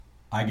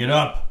I get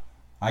up,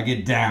 I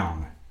get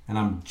down, and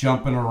I'm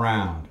jumping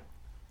around.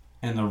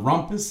 And the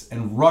rumpus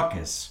and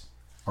ruckus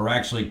are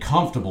actually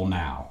comfortable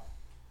now.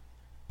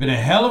 Been a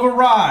hell of a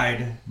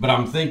ride, but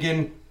I'm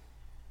thinking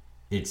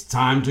it's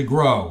time to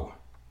grow.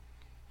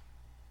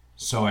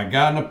 So I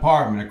got an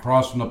apartment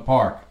across from the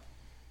park.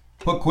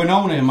 Put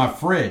quinona in my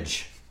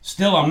fridge.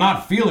 Still, I'm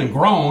not feeling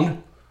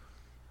grown.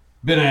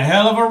 Been a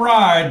hell of a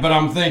ride, but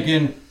I'm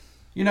thinking,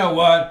 you know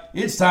what?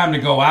 It's time to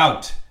go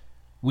out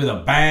with a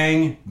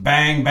bang,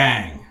 bang,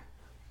 bang.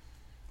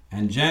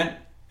 And Gent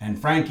and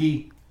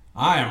Franky,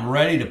 I am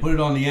ready to put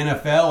it on the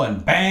NFL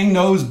and bang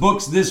those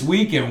books this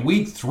week in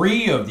week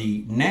 3 of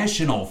the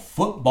National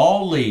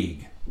Football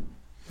League.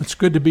 It's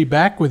good to be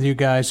back with you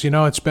guys. You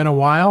know, it's been a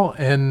while,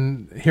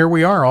 and here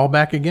we are, all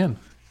back again.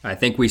 I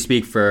think we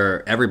speak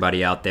for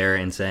everybody out there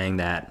in saying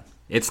that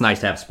it's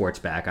nice to have sports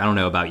back. I don't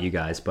know about you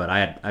guys, but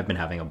I've been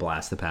having a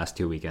blast the past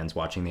 2 weekends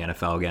watching the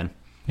NFL again.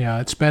 Yeah,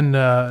 it's been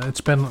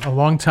a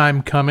long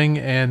time coming,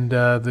 and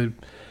the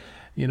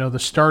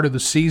start of the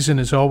season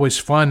is always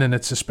fun, and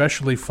it's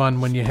especially fun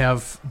when you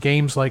have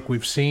games like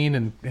we've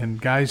seen and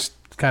guys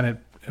kind of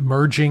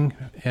emerging,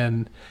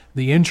 and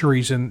the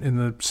injuries in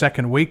the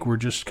second week were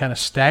just kind of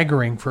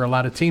staggering for a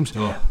lot of teams.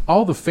 Oh.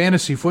 All the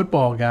fantasy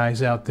football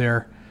guys out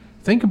there,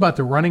 think about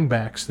the running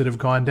backs that have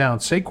gone down.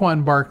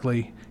 Saquon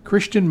Barkley,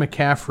 Christian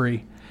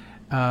McCaffrey,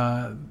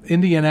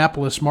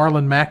 Indianapolis,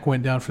 Marlon Mack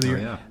went down for the year.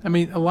 Yeah. I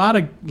mean, a lot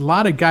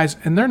of guys,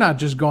 and they're not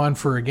just gone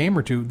for a game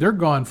or two. They're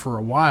gone for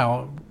a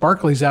while.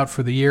 Barkley's out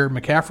for the year.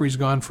 McCaffrey's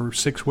gone for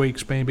 6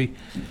 weeks, maybe.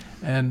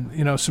 And,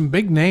 some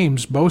big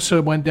names.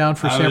 Bosa went down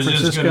for San Francisco.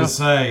 I was just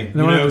going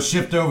to say,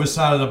 shift over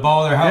side of the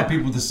ball there. How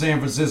people with San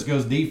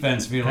Francisco's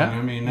defense feeling? Yeah.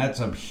 I mean, that's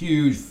a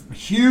huge,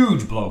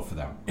 huge blow for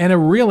them. And a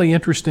really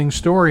interesting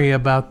story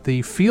about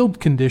the field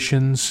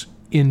conditions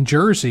in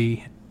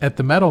Jersey at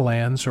the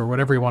Meadowlands, or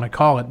whatever you want to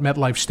call it,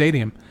 MetLife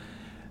Stadium.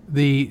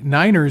 The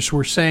Niners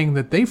were saying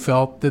that they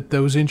felt that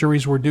those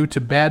injuries were due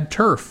to bad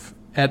turf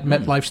at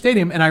MetLife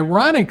Stadium. And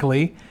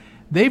ironically,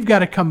 they've got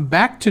to come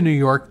back to New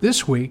York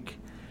this week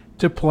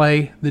to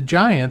play the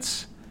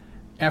Giants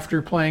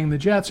after playing the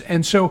Jets.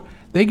 And so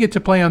they get to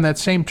play on that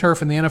same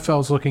turf, and the NFL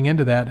is looking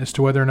into that as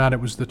to whether or not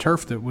it was the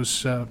turf that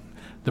was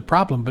the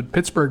problem. But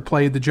Pittsburgh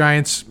played the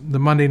Giants the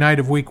Monday night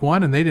of week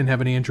 1, and they didn't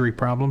have any injury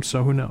problems,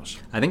 so who knows?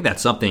 I think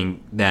that's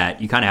something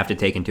that you kind of have to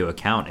take into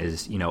account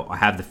is,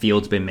 have the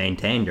fields been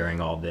maintained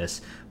during all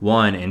this?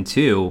 1, and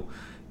 2,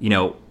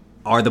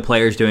 are the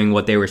players doing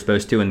what they were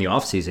supposed to in the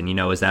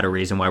offseason? Is that a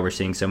reason why we're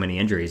seeing so many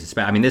injuries?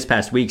 I mean, this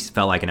past week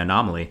felt like an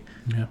anomaly.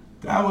 Yeah.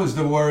 That was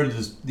the word,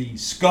 the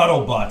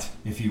scuttlebutt,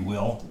 if you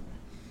will.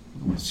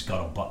 What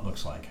scuttlebutt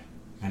looks like.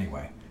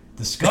 Anyway,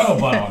 the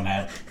scuttlebutt on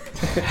that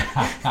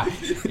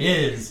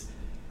is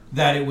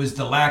that it was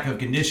the lack of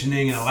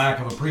conditioning and a lack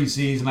of a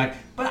preseason.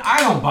 But I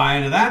don't buy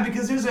into that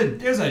because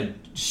there's a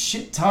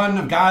shit ton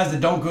of guys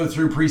that don't go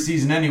through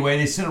preseason anyway.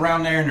 They sit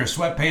around there in their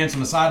sweatpants on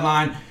the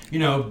sideline,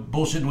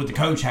 bullshitting with the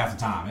coach half the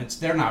time.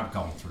 They're not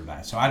going through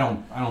that. So I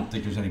don't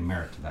think there's any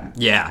merit to that.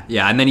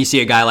 Yeah. And then you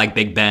see a guy like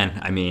Big Ben.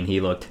 I mean, he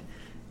looked,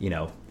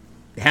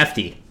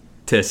 hefty,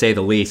 to say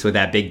the least, with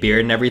that big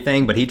beard and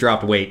everything, but he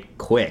dropped weight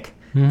quick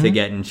to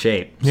get in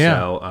shape. Yeah.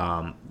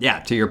 So,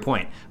 to your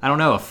point, I don't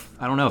know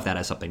if that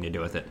has something to do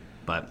with it,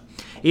 but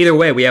either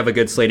way, we have a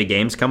good slate of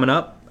games coming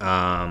up.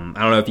 I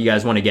don't know if you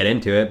guys want to get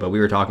into it, but we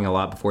were talking a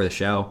lot before the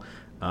show.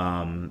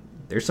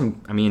 There's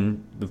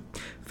the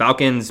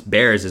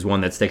Falcons-Bears is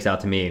one that sticks out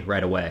to me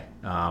right away.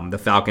 The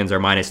Falcons are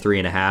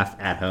 -3.5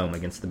 at home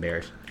against the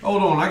Bears.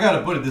 Hold on, I got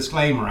to put a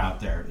disclaimer out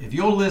there. If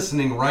you're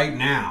listening right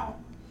now,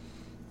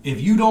 if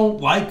you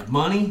don't like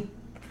money,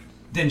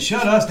 then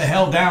shut us the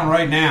hell down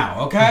right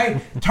now,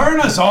 okay? Turn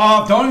us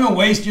off. Don't even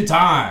waste your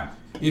time.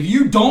 If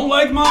you don't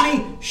like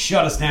money,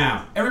 shut us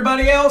down.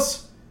 Everybody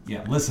else,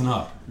 listen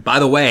up. By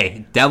the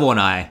way, Devil and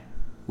I,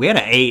 we had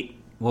 8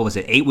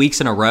 weeks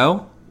in a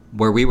row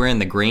where we were in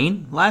the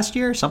green last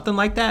year, something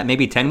like that,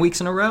 maybe 10 weeks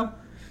in a row?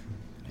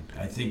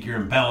 I think you're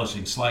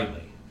embellishing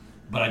slightly,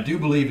 but I do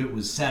believe it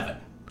was 7.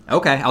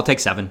 Okay, I'll take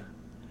 7.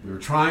 We were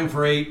trying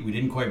for 8. We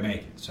didn't quite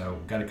make it, so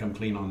got to come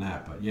clean on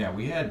that. But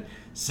we had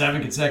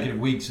 7 consecutive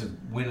weeks of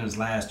winners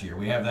last year.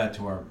 We have that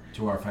to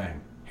our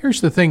fame.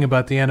 Here's the thing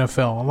about the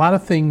NFL. A lot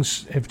of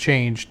things have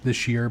changed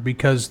this year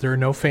because there are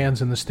no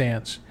fans in the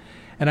stands.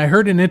 And I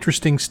heard an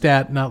interesting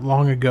stat not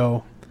long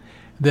ago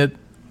that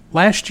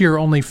last year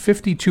only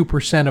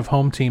 52% of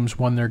home teams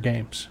won their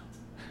games.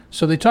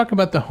 So they talk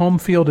about the home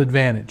field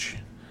advantage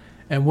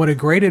and what a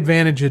great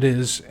advantage it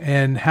is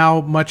and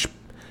how much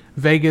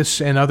Vegas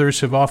and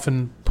others have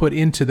often put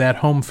into that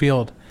home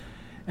field.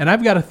 And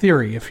I've got a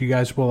theory, if you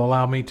guys will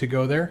allow me to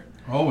go there.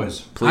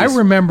 Always. Please. I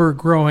remember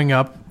growing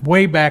up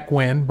way back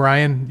when,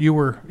 Brian, you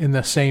were in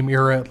the same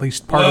era, at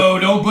least part Whoa,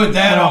 of. don't put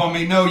that on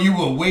me. No, you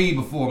were way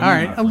before me. All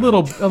right, a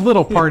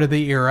little part of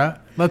the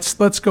era.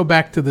 Let's go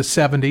back to the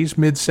 70s,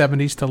 mid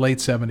 70s to late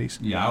 70s.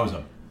 Yeah, I was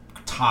a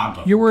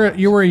toddler. You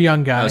were a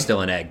young guy. I was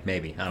still an egg,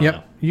 maybe. I don't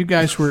know. You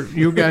guys were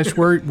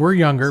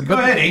younger. Go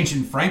ahead,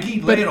 ancient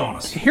Franky, lay it on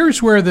us.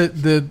 Here's where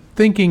the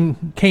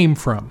thinking came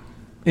from,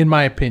 in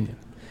my opinion.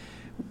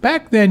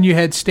 back then you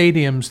had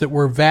stadiums that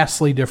were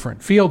vastly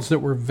different, fields that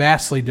were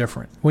vastly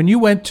different. When you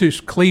went to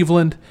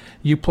Cleveland,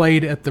 you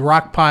played at the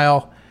Rock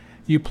Pile,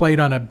 you played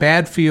on a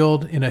bad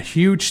field in a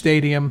huge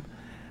stadium.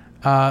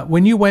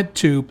 When you went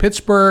to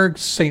Pittsburgh,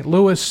 St.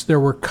 Louis, there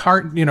were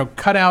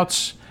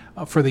cutouts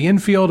for the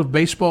infield of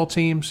baseball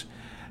teams.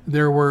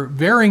 There were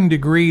varying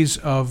degrees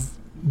of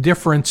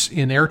difference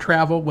in air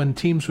travel. When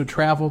teams would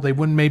travel, they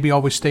wouldn't maybe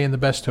always stay in the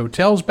best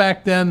hotels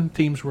back then.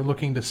 Teams were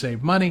looking to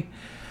save money.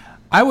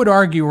 I would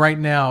argue right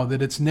now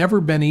that it's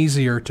never been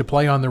easier to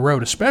play on the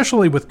road,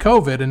 especially with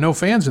COVID and no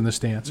fans in the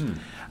stands.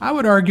 I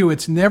would argue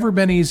it's never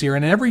been easier,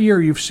 and every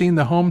year you've seen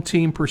the home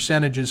team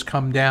percentages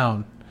come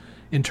down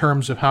in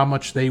terms of how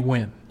much they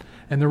win.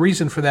 And the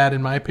reason for that,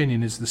 in my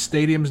opinion, is the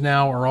stadiums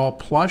now are all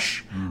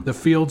plush. The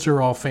fields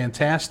are all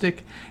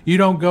fantastic. You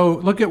don't go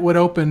look at what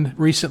opened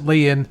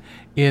recently in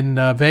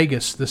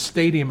Vegas, the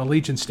stadium,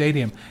 Allegiant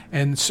Stadium,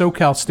 and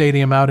SoCal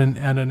Stadium out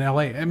in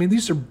LA. I mean,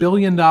 these are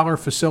billion-dollar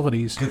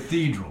facilities.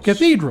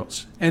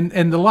 Cathedrals.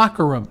 And the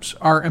locker rooms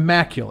are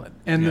immaculate.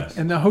 And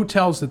the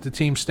hotels that the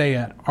teams stay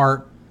at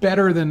are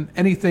better than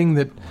anything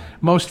that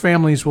most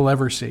families will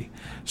ever see.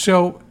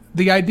 So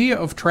the idea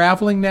of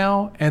traveling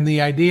now and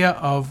the idea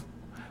of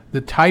the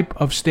type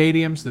of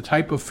stadiums, the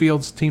type of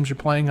fields teams are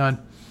playing on,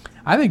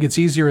 I think it's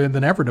easier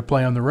than ever to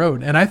play on the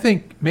road. And I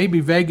think maybe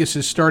Vegas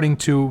is starting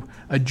to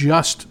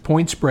adjust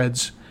point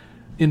spreads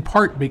in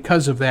part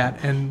because of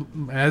that.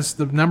 And as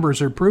the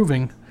numbers are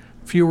proving,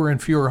 fewer and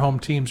fewer home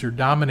teams are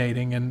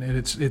dominating, and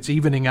it's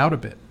evening out a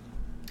bit.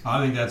 I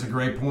think that's a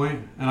great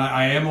point. And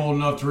I am old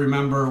enough to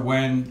remember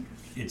when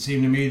it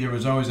seemed to me there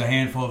was always a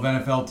handful of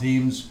NFL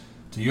teams,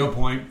 to your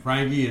point,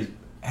 Franky,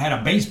 had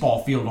a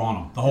baseball field on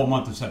them the whole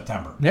month of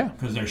September. Yeah.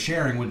 Because they're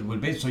sharing with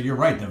baseball. So you're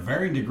right. The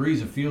varying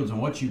degrees of fields and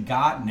what you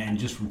got and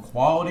just from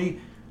quality,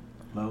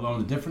 let alone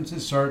the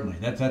differences, certainly.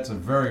 That's a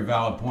very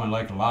valid point. I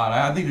like it a lot.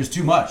 I think there's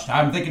too much.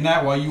 I'm thinking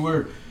that while you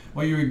were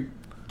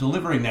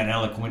delivering that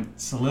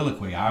eloquent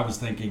soliloquy, I was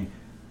thinking,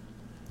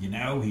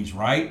 he's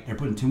right. They're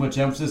putting too much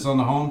emphasis on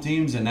the home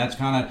teams, and that's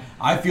kind of,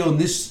 I feel in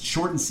this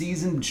shortened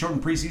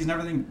preseason,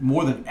 everything,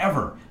 more than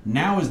ever,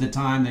 now is the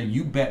time that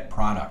you bet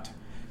product.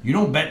 You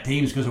don't bet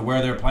teams because of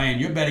where they're playing.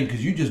 You're betting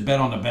because you just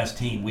bet on the best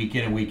team week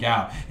in and week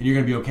out, and you're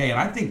going to be okay. And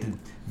I think the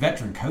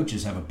veteran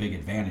coaches have a big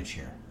advantage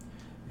here.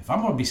 If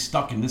I'm going to be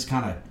stuck in this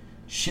kind of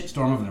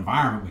shitstorm of an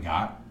environment we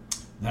got,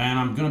 then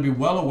I'm going to be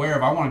well aware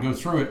of I want to go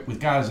through it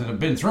with guys that have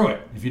been through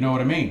it, if you know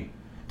what I mean.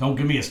 Don't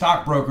give me a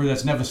stockbroker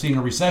that's never seen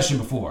a recession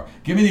before.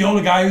 Give me the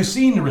older guy who's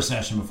seen the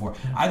recession before.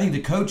 I think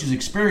the coaches,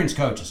 experienced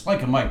coaches,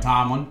 like a Mike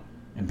Tomlin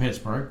in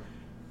Pittsburgh,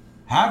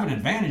 have an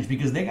advantage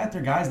because they got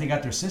their guys, they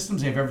got their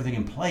systems, they have everything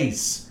in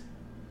place.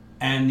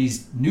 And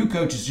these new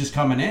coaches just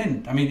coming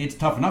in, I mean, it's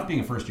tough enough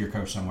being a first-year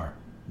coach somewhere.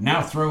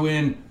 Now throw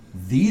in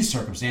these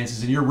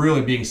circumstances, and you're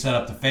really being set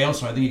up to fail.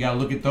 So I think you got to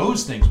look at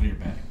those things when you're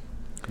betting.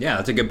 Yeah,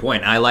 that's a good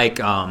point. I like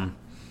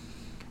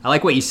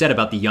what you said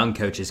about the young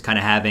coaches kind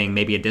of having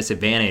maybe a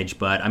disadvantage.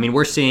 But, I mean,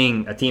 we're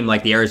seeing a team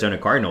like the Arizona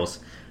Cardinals.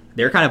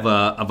 They're kind of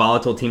a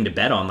volatile team to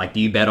bet on. Like, do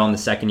you bet on the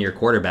second-year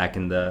quarterback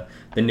and the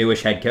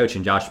newish head coach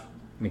and Josh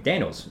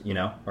McDaniels,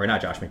 or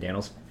not Josh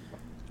McDaniels?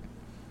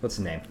 What's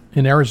his name?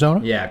 In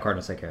Arizona? Yeah,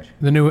 Cardinals head coach.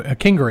 The new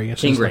Kingery.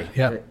 Kingery.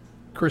 Yeah.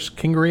 Chris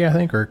Kingery, I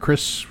think, or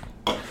Chris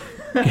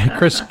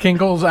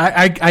Kingles.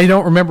 I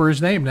don't remember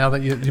his name now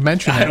that you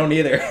mentioned it. I don't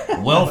either.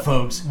 Well,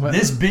 folks,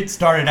 this bit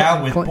started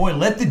out with, boy,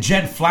 let the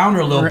Gent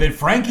flounder a little bit.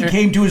 Franky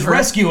came to his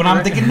rescue, and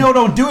I'm thinking, no,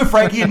 don't do it,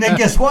 Franky. And then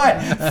guess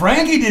what?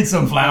 Franky did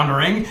some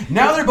floundering.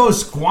 Now they're both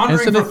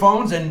squandering for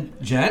phones, and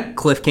Gent?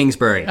 Cliff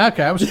Kingsbury.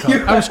 Okay, I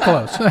was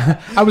close.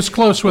 I was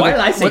close with Why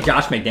did I say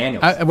Josh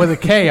McDaniels? With a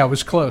K, I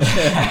was close.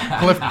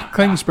 Cliff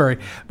Kingsbury.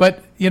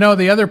 But,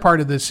 the other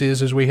part of this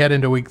is, as we head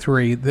into week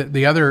 3,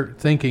 the other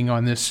thinking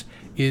on this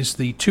is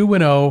the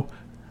 2-0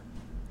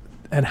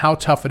 and how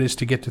tough it is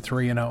to get to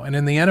 3-0. And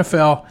in the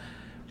NFL,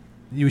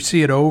 you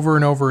see it over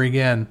and over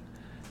again.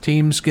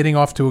 Teams getting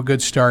off to a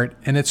good start,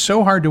 and it's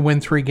so hard to win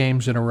 3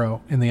 games in a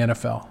row in the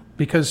NFL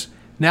because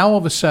now all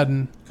of a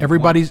sudden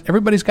everybody's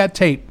got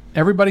tape.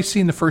 Everybody's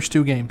seen the first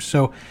 2 games.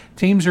 So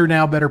teams are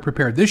now better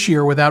prepared. This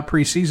year, without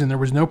preseason, there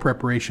was no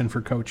preparation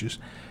for coaches.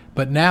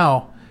 But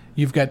now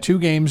you've got 2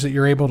 games that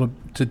you're able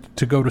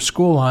to go to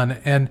school on,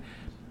 and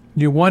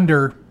you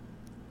wonder,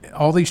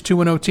 all these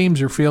 2-0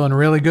 teams are feeling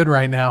really good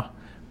right now,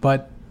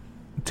 but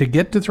to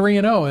get to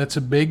 3-0, it's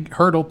a big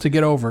hurdle to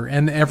get over.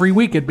 And every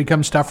week it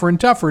becomes tougher and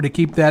tougher to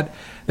keep that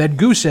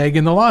goose egg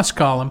in the loss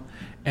column.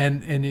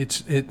 And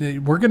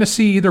we're going to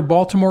see either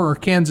Baltimore or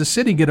Kansas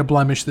City get a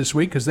blemish this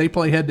week because they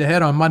play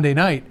head-to-head on Monday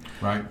night.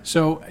 Right.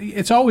 So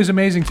it's always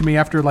amazing to me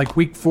after like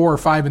week 4 or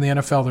 5 in the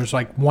NFL, there's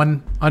like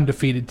one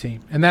undefeated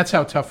team. And that's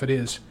how tough it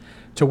is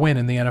to win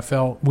in the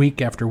NFL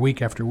week after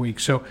week after week.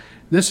 So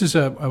this is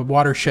a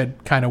watershed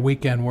kind of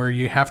weekend where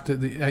you have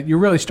to you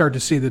really start to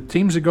see the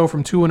teams that go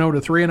from 2-0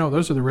 to 3-0.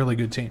 Those are the really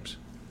good teams.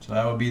 So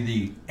that would be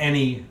the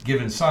any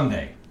given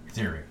Sunday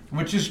theory,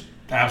 which is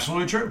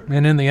absolutely true.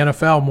 And in the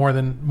NFL, more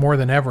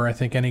than ever, I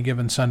think any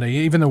given Sunday,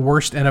 even the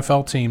worst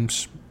NFL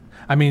teams.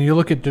 I mean, you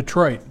look at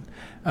Detroit.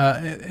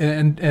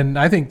 And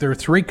I think there are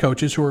 3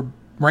 coaches who are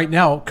right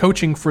now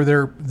coaching for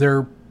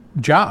their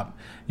job.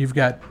 You've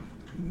got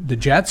the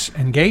Jets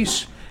and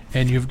Gase,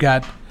 and you've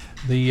got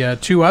the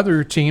 2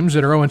 other teams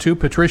that are 0-2,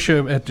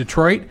 Patricia at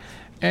Detroit.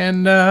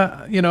 And,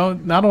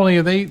 not only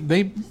are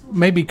they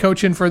may be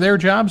coaching for their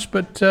jobs,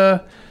 but,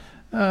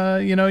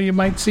 you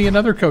might see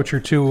another coach or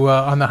 2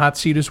 on the hot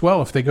seat as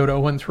well if they go to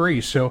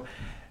 0-3. So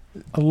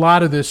a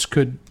lot of this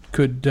could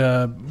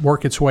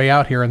work its way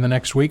out here in the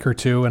next week or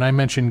 2. And I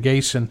mentioned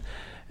Gase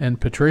and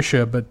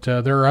Patricia, but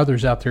there are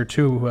others out there,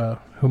 too,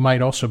 who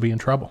might also be in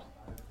trouble.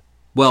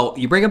 Well,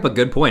 you bring up a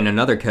good point.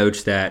 Another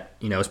coach that,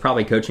 is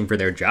probably coaching for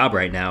their job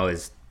right now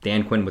is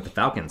Dan Quinn with the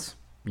Falcons.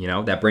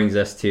 That brings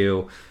us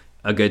to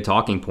a good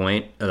talking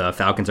point. The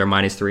Falcons are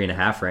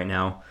 -3.5 right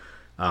now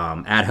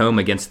at home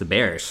against the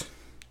Bears.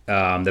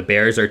 The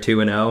Bears are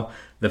 2-0.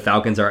 The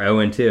Falcons are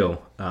 0-2.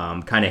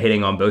 Kind of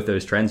hitting on both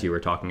those trends you were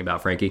talking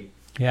about, Frankie.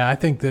 Yeah, I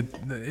think that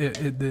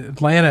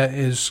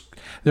Atlanta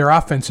their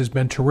offense has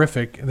been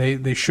terrific.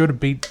 They should have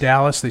beat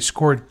Dallas. They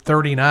scored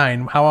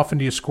 39. How often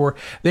do you score?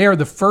 They are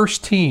the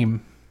first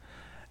team.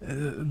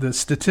 The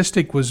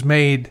statistic was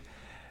made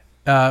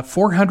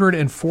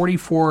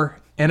 444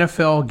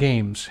 NFL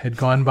games had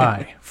gone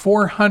by.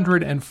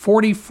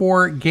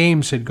 444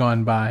 games had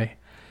gone by.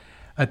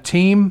 A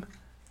team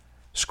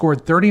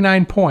scored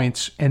 39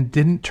 points and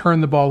didn't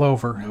turn the ball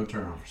over. No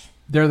turnovers.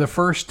 They're the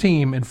first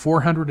team in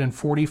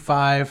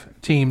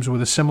 445 teams with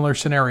a similar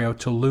scenario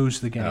to lose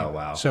the game. Oh,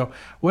 wow. So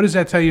what does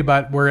that tell you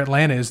about where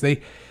Atlanta is?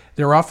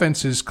 Their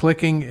offense is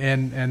clicking,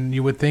 and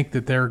you would think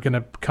that they're going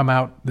to come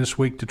out this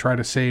week to try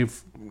to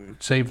save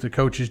the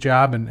coach's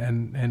job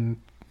and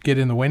get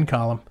in the win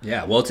column.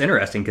 Yeah, well, it's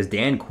interesting because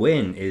Dan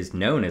Quinn is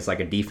known as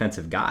like a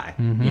defensive guy.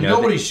 Mm-hmm. You know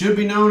what he should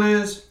be known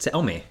as?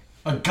 Tell me.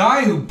 A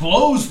guy who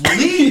blows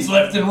leads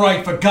left and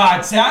right, for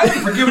God's sake. I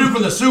ain't forgiving him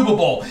for the Super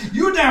Bowl.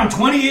 You were down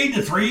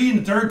 28-3 in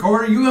the third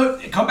quarter. You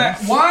come back.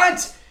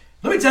 What?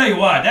 Let me tell you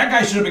what. That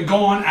guy should have been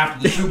gone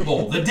after the Super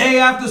Bowl. The day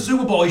after the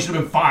Super Bowl, he should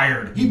have been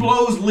fired. He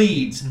blows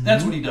leads.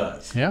 That's what he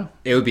does. Yeah.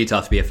 It would be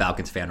tough to be a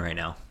Falcons fan right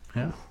now.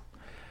 Yeah.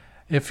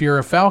 If you're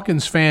a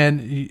Falcons fan,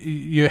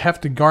 you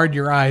have to guard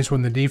your eyes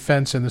when the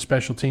defense and the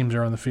special teams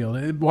are on the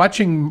field.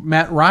 Watching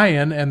Matt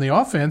Ryan and the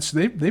offense,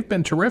 they've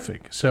been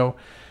terrific. So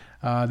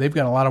they've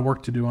got a lot of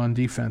work to do on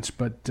defense.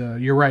 But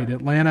you're right.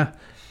 Atlanta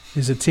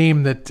is a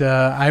team that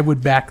I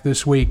would back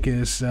this week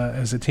as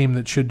a team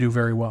that should do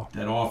very well.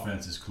 That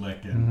offense is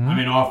clicking. Mm-hmm. I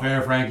mean, off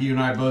air, Frankie, you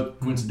and I both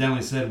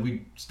coincidentally said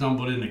we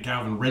stumbled into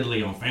Calvin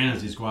Ridley on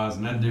fantasy squads,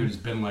 and that dude has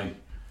been like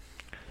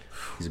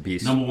he's a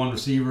beast. number 1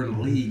 receiver in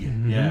the league.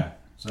 Mm-hmm. Yeah.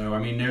 So, I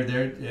mean, they're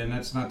there, and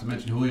that's not to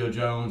mention Julio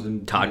Jones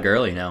and Todd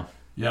Gurley now.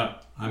 Yeah.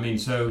 I mean,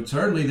 so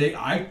certainly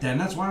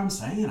that's why I'm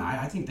saying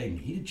I think they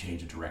need to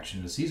change of direction.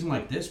 In a season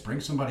like this, bring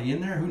somebody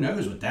in there. Who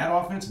knows? With that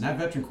offense and that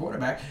veteran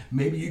quarterback,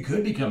 maybe you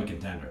could become a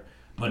contender.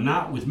 But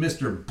not with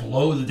Mr.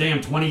 Blow the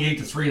damn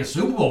 28-3 in a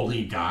Super Bowl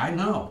league guy.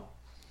 No.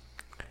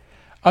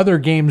 Other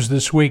games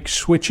this week,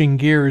 switching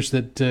gears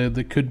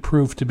that could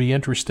prove to be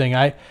interesting.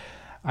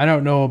 I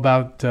don't know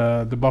about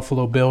the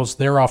Buffalo Bills.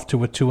 They're off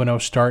to a 2-0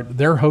 start.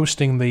 They're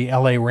hosting the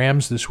LA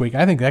Rams this week.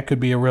 I think that could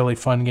be a really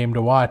fun game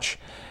to watch.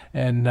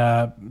 And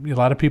a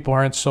lot of people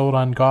aren't sold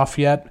on Goff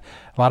yet.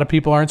 A lot of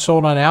people aren't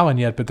sold on Allen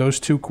yet, but those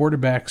 2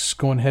 quarterbacks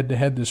going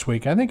head-to-head this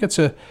week. I think it's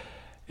an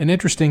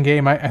interesting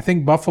game. I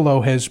think Buffalo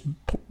has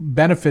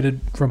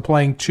benefited from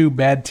playing 2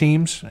 bad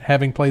teams,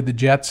 having played the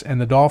Jets and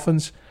the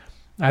Dolphins.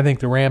 I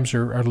think the Rams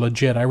are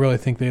legit. I really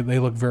think they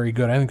look very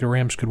good. I think the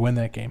Rams could win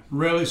that game.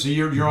 Really? So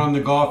you're on the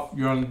Goff?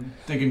 You're on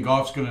thinking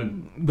Goff's going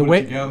to put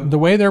it together? The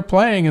way they're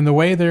playing and the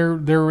way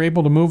they're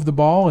able to move the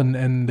ball,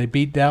 and they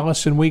beat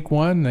Dallas in Week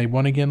 1. They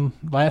won again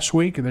last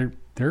week.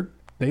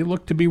 They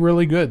look to be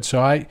really good.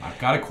 So I've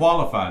got to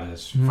qualify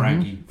this,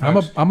 Frankie.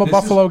 Mm-hmm. I'm a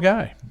Buffalo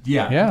guy.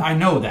 Yeah, I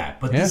know that.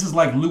 But this is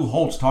like Lou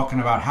Holtz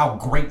talking about how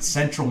great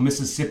Central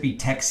Mississippi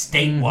Tech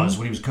State was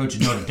when he was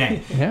coaching Notre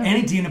Dame. Yeah.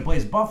 Any team that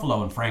plays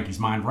Buffalo in Frankie's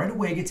mind right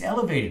away gets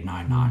elevated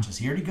 9 notches.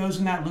 Here he goes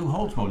in that Lou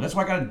Holtz mode. That's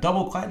why I got a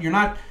double clap. You're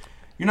not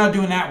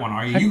doing that one,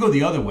 are you? You go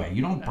the other way.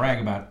 You don't brag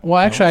about it.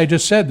 Well, actually, I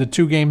just said the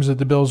 2 games that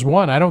the Bills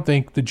won. I don't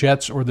think the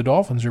Jets or the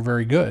Dolphins are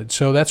very good.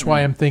 So that's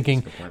why I'm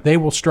thinking they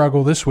will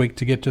struggle this week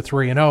to get to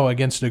 3-0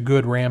 against a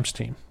good Rams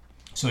team.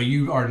 So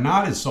you are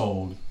not as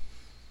sold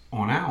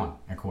on Allen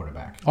at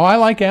quarterback. Oh, I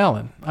like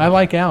Allen.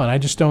 I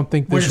just don't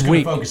think We're this just going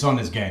week. to focus on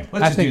this game.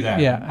 Let's just do that.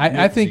 Yeah,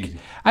 I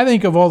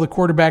think of all the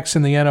quarterbacks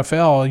in the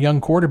NFL,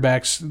 young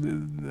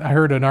quarterbacks, I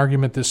heard an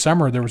argument this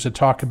summer. There was a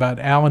talk about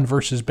Allen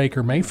versus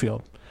Baker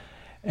Mayfield.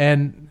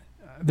 And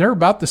they're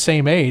about the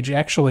same age.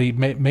 Actually,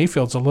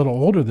 Mayfield's a little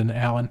older than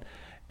Allen.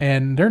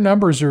 And their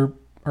numbers are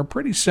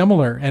pretty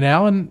similar. And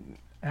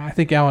I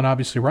think Allen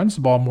obviously runs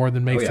the ball more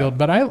than Mayfield.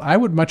 But I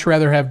would much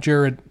rather have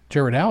Jared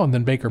Allen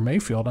than Baker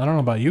Mayfield. I don't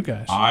know about you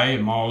guys. I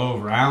am all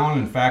over Allen.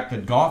 In fact,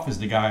 that Goff is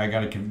the guy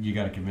you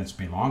got to convince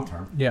me long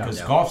term. Yeah.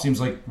 Because Goff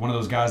seems like one of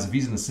those guys, if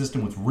he's in the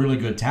system with really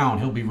good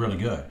talent, he'll be really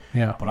good.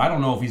 Yeah. But I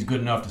don't know if he's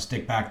good enough to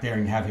stick back there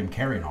and have him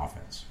carry an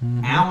offense.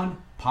 Mm-hmm. Allen,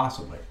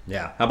 Possibly.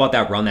 Yeah. How about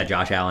that run that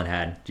Josh Allen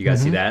had? Did you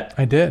guys see that?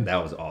 I did.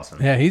 That was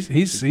awesome. Yeah,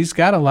 he's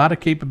got a lot of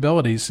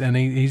capabilities, and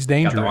he's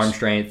dangerous. Got the arm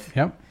strength.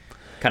 Yep.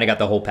 Kind of got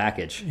the whole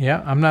package.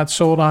 Yeah, I'm not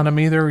sold on him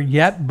either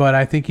yet, but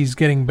I think he's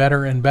getting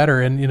better and better.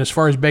 And as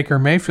far as Baker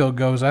Mayfield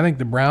goes, I think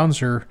the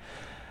Browns are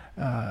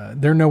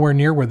they're nowhere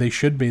near where they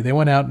should be. They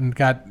went out and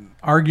got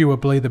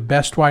arguably the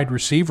best wide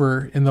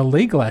receiver in the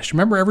league last year.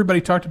 Remember,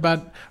 everybody talked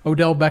about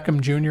Odell Beckham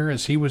Jr.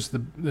 as he was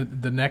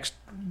the next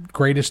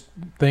greatest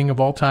thing of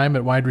all time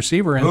at wide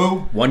receiver. And Who?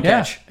 One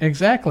catch.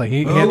 Exactly.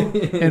 He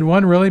had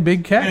one really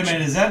big catch. Wait a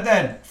minute, is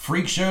that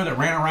freak show that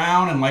ran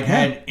around and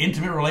had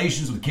intimate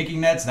relations with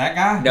kicking nets? That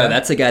guy? No,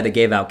 that's the guy that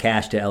gave out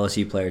cash to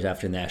LSU players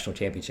after the national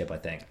championship, I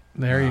think.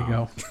 There you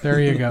go. There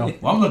you go.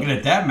 Well, I'm looking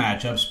at that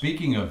matchup.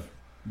 Speaking of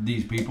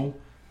these people,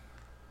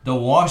 the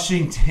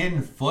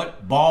Washington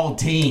football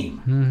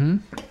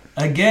team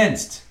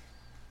against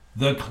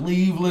the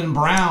Cleveland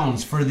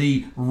Browns for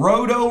the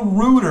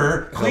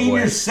Roto-Rooter Clean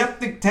Your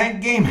Septic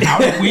Tank game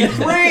out of week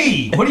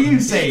 3. What do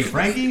you say,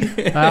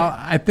 Frankie? Well,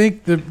 I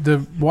think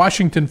the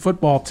Washington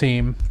football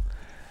team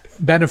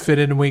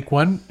benefited in week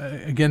 1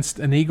 against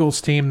an Eagles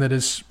team that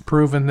has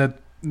proven that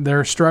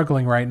they're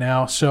struggling right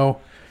now. So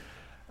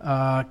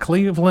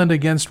Cleveland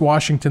against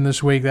Washington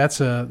this week,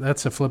 that's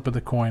a flip of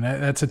the coin.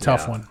 That's a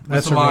tough one.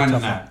 That's What's the a real line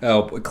tough on one. that?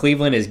 Oh,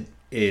 Cleveland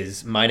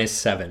is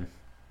 -7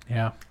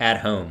 Yeah.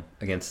 at home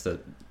against the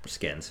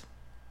Skins.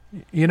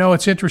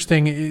 It's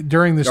interesting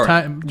during this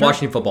time.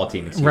 Washington football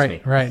team, excuse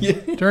me.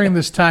 Right. During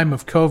this time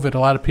of COVID, a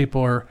lot of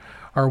people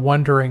are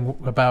wondering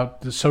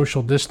about the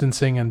social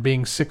distancing and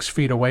being 6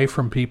 feet away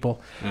from people.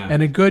 Yeah.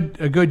 And a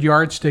good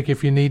yardstick,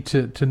 if you need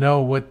to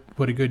know what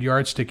a good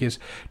yardstick is,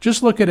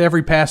 just look at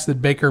every pass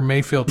that Baker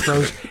Mayfield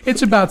throws.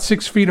 It's about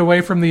 6 feet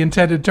away from the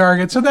intended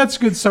target, so that's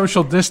good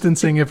social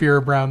distancing if you're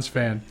a Browns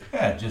fan.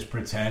 Yeah, just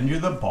pretend you're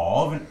the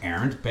ball of an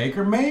errant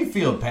Baker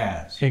Mayfield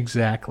pass.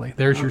 Exactly.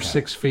 There's your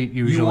 6 feet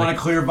usually. You want a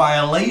clear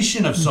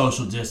violation of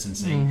social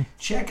distancing?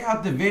 Check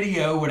out the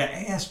video where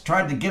the ass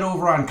tried to get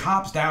over on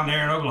cops down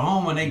there in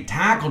Oklahoma and they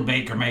tackled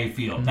Baker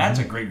Mayfield. That's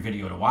a great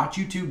video to watch.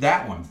 YouTube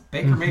that one.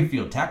 Baker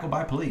Mayfield tackled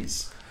by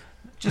police.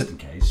 Just in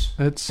case.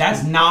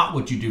 That's not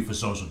what you do for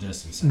social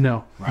distancing.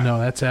 No,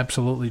 that's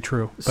absolutely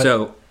true. But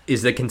So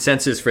is the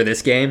consensus for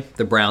this game,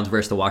 the Browns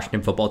versus the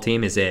Washington football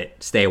team, is it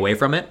stay away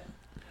from it?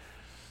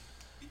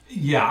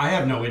 Yeah, I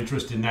have no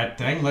interest in that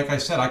thing. Like I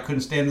said, I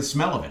couldn't stand the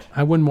smell of it.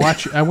 I wouldn't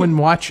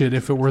watch it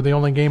if it were the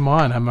only game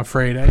on, I'm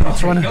afraid.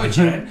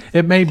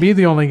 It may be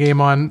the only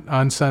game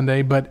on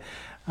Sunday, but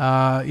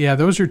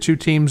those are two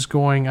teams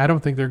going. I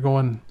don't think they're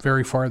going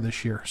very far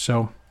this year.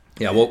 So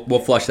yeah, we'll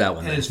flush that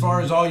one. And as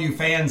far as all you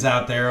fans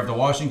out there of the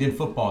Washington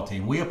football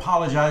team, we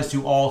apologize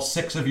to all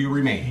 6 of you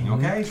remaining,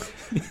 okay?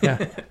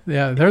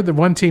 Yeah, they're the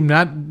one team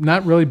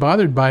not really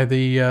bothered by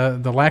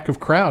the lack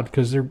of crowd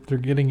because they're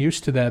getting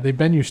used to that. They've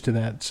been used to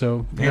that.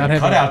 So the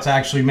cutouts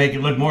actually make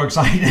it look more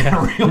exciting than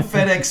a real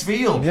FedEx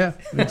Field. Yeah,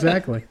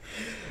 exactly.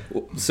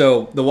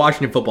 So the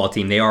Washington football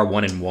team, they are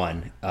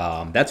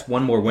 1-1. That's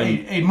one more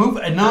win. Hey, move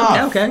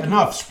enough. Okay.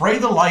 Enough. Spray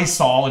the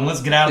Lysol and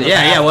let's get out of the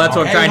Yeah, well, that's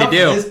what I'm trying to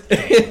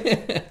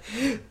do.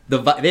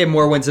 They have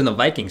more wins than the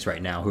Vikings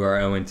right now, who are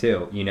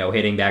 0-2.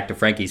 Hitting back to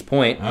Franky's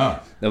point,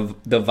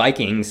 the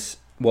Vikings.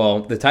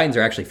 Well, the Titans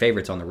are actually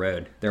favorites on the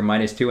road. They're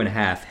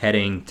 -2.5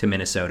 heading to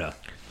Minnesota.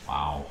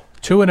 Wow.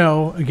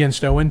 2-0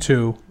 against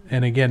 0-2,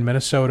 and again,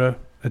 Minnesota,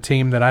 a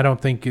team that I don't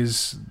think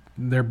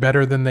they're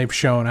better than they've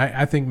shown.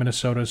 I think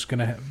Minnesota's going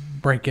to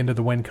break into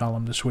the win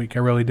column this week. I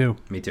really do.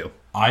 Me too.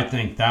 I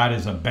think that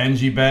is a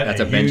Benji bet.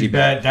 That's a huge Benji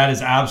bet. That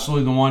is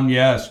absolutely the one,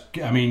 yes.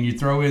 I mean, you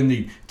throw in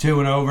the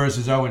 2-0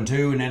 versus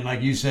 0-2, and then,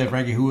 like you said,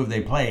 Frankie, who have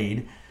they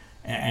played?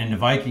 And the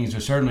Vikings are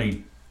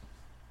certainly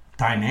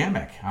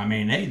dynamic. I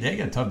mean, they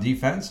got a tough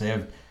defense. They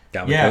have,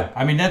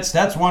 I mean,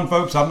 that's one,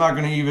 folks. I'm not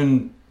going to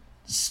even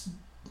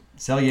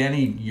sell you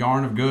any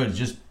yarn of goods.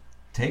 Just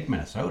take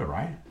Minnesota,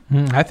 right?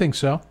 I think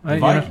so. The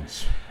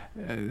Vikings.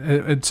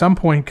 At some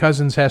point,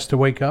 Cousins has to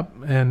wake up,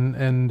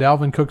 and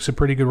Dalvin Cook's a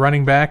pretty good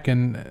running back,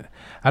 and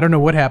I don't know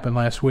what happened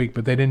last week,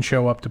 but they didn't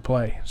show up to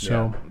play.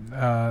 So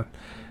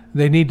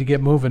they need to get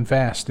moving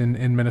fast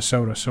in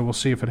Minnesota. So we'll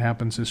see if it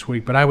happens this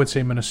week. But I would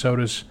say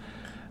Minnesota's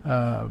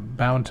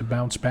bound to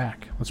bounce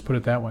back. Let's put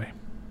it that way.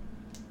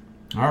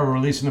 All right, we're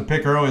releasing a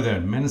pick early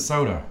then.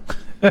 Minnesota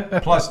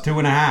plus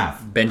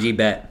 2.5. Benji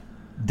bet.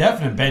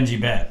 Definite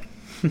Benji bet.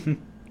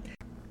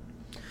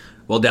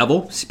 Well,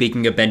 Devil,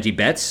 speaking of Benji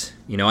bets,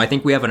 I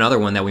think we have another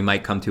one that we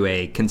might come to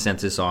a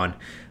consensus on.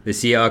 The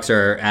Seahawks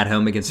are at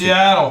home against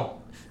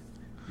Seattle.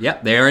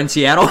 Yep, they are in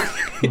Seattle.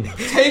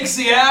 Take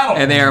Seattle.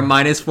 And they are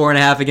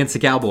 -4.5 against the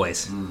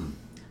Cowboys.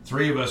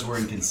 3 of us were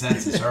in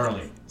consensus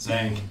early,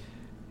 saying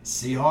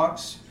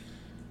Seahawks,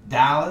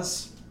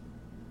 Dallas,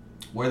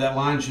 where that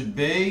line should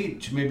be,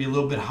 maybe a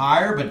little bit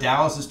higher, but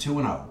Dallas is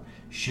 2-0.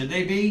 Should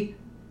they be?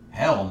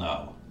 Hell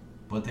no.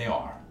 But they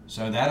are.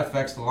 So that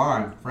affects the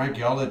line.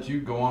 Frankie, I'll let you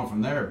go on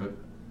from there. But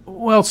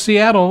well,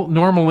 Seattle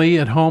normally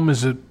at home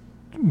is a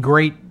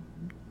great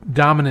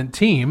dominant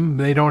team.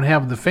 They don't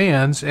have the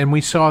fans, and we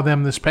saw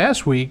them this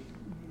past week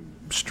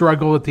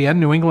struggle at the end.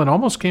 New England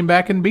almost came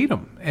back and beat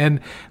them. And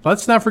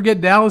let's not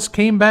forget Dallas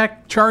came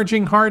back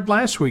charging hard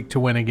last week to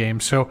win a game.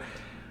 So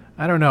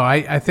I don't know.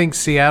 I think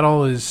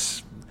Seattle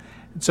is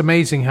 – it's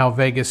amazing how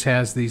Vegas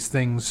has these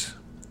things.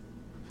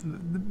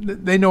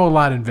 They know a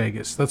lot in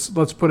Vegas. Let's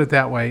put it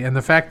that way. And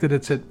the fact that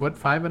it's at, what,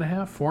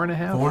 5.5, 4.5?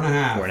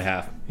 4.5.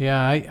 4.5.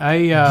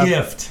 Yeah,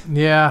 Gift.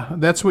 Yeah,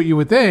 that's what you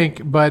would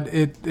think, but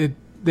they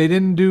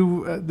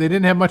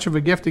didn't have much of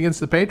a gift against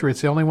the Patriots.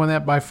 They only won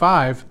that by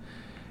 5.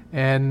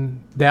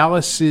 And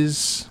Dallas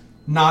is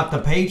not the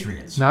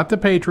Patriots. Not the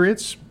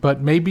Patriots, but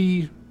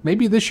maybe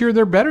this year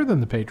they're better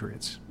than the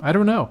Patriots. I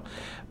don't know.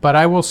 But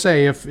I will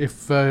say,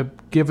 if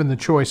given the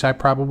choice, I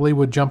probably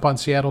would jump on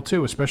Seattle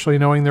too, especially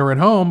knowing they're at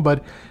home.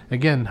 But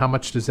again, how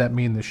much does that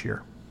mean this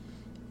year?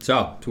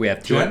 So we have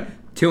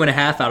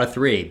 2.5 out of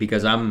 3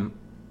 because I'm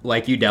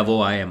like you,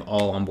 Devil. I am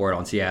all on board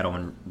on Seattle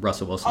and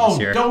Russell Wilson this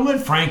year. Oh, don't let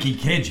Franky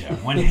kid you.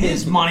 When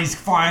his money's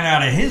flying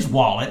out of his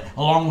wallet,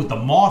 along with the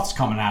moths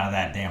coming out of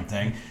that damn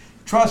thing,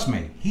 trust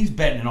me, he's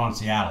betting it on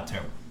Seattle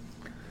too.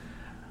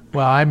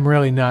 Well, I'm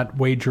really not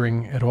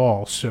wagering at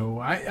all, so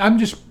I'm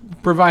just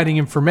providing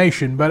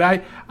information. But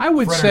I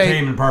would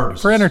say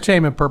for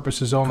entertainment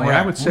purposes only.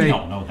 Correct. I would say we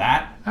don't know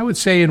that. I would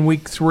say in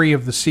week 3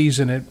 of the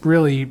season, it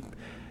really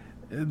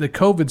the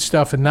COVID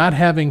stuff and not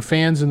having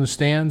fans in the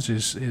stands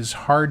is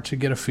hard to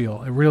get a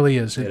feel. It really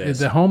is. It is.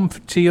 The home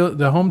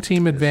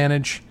team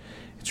advantage.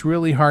 It's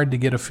really hard to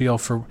get a feel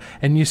for.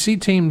 And you see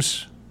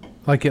teams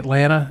like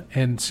Atlanta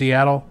and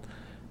Seattle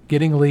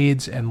getting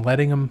leads and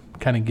letting them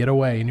kind of get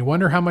away. And you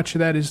wonder how much of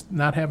that is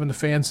not having the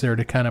fans there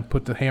to kind of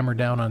put the hammer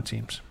down on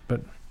teams.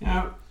 But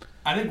I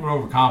think we're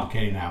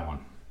overcomplicating that one.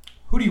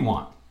 Who do you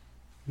want?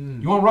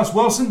 You want Russ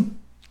Wilson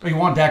or you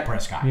want Dak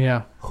Prescott?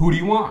 Yeah. Who do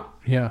you want?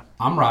 Yeah.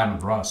 I'm riding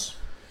with Russ.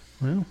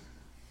 Well,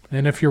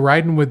 and if you're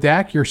riding with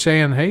Dak, you're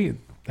saying, hey,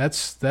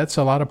 that's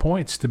a lot of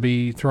points to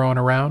be throwing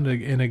around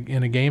in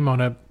a game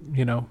on a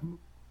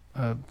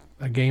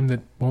game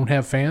that won't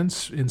have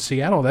fans in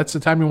Seattle. That's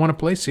the time you want to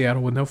play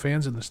Seattle with no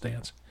fans in the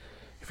stands.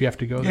 If you have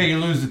to go there. Yeah, you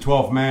lose the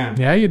 12th man.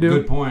 Yeah, you do.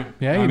 Good point.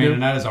 Yeah, you do.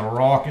 And that is a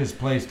raucous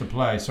place to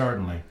play,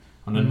 certainly,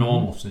 on a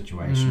normal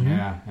situation. Mm-hmm.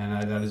 Yeah,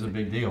 and that is a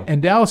big deal.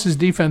 And Dallas's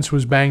defense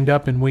was banged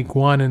up in week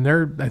 1,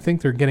 and I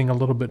think they're getting a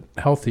little bit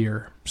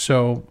healthier.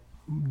 So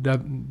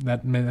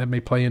that may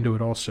play into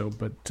it also.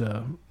 But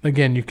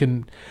again, you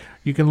can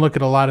look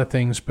at a lot of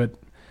things, but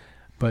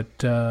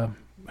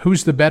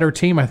who's the better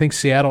team? I think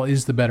Seattle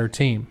is the better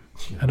team.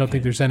 I don't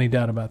think there's any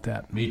doubt about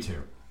that. Me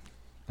too.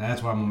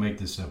 That's why I'm going to make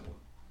this simple.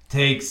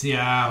 Take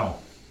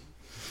Seattle.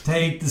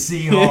 Take the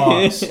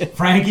Seahawks.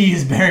 Franky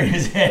is burying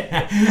his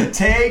head.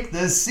 Take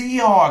the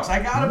Seahawks.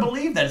 I got to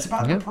believe that. It's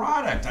about the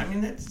product. I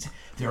mean,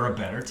 they're a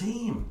better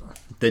team.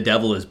 The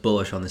Devil is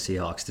bullish on the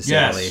Seahawks, to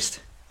say the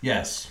least.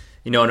 Yes.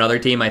 You know, another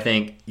team I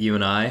think you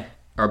and I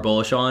are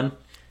bullish on,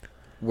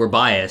 we're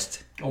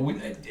biased.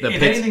 If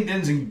anything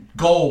ends in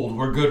gold,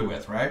 we're good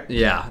with, right?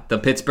 Yeah, the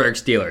Pittsburgh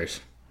Steelers.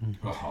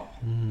 Oh.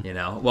 You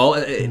know, well,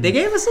 they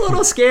gave us a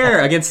little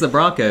scare against the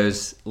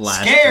Broncos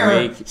last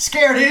week.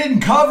 Scared. They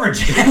didn't cover.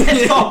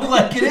 It's all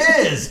like it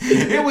is.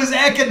 It was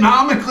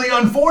economically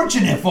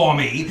unfortunate for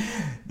me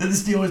that the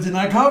Steelers did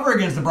not cover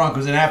against the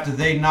Broncos. And after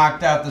they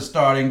knocked out the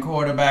starting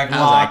quarterback,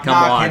 knocked him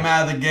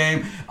out of the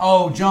game.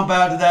 Oh, jump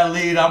out to that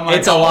lead. I'm like,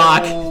 it's a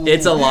lock.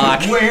 It's a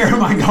lock. Where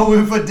am I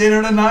going for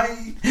dinner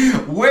tonight?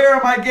 Where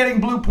am I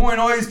getting Blue Point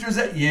oysters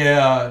at?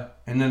 Yeah.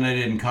 And then they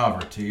didn't cover,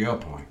 to your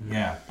point.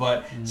 Yeah,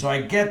 but so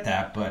I get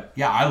that. But,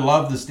 yeah, I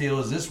love the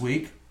Steelers this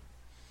week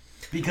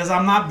because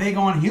I'm not big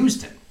on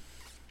Houston.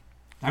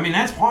 I mean,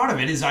 that's part of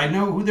it is I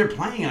know who they're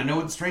playing. I know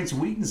what the strengths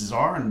and weaknesses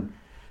are. And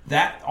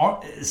that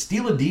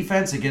Steeler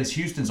defense against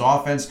Houston's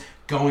offense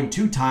going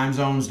 2 time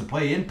zones to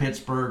play in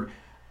Pittsburgh,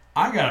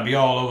 I got to be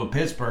all over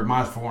Pittsburgh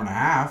minus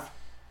 4.5. Is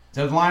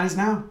that what the line is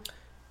now?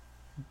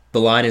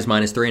 The line is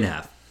minus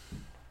 3.5.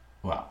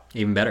 Well.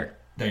 Even better.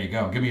 There you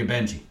go. Give me a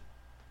Benji.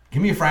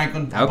 Give me a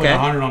Franklin. I'll put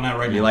 100 on that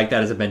right now. You like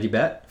that as a Benji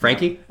bet?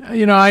 Franky?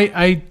 You know,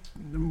 I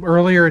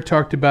earlier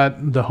talked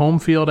about the home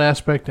field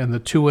aspect and the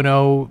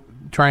 2-0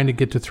 trying to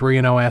get to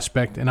 3-0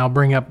 aspect, and I'll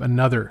bring up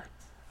another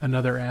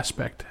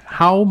aspect.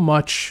 How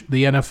much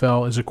the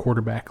NFL is a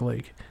quarterback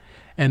league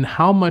and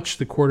how much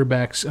the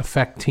quarterbacks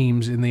affect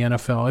teams in the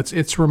NFL.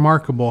 It's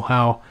remarkable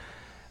how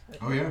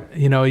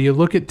you know, you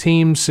look at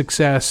team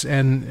success,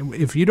 and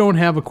if you don't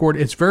have a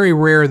it's very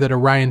rare that a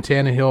Ryan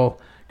Tannehill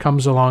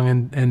comes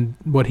along and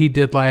what he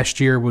did last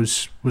year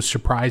was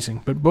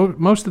surprising. But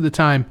most of the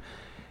time,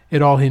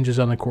 it all hinges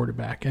on the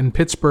quarterback. And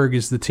Pittsburgh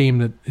is the team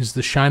that is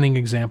the shining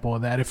example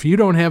of that. If you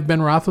don't have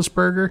Ben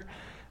Roethlisberger,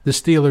 the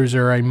Steelers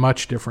are a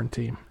much different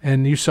team.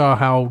 And you saw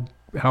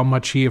how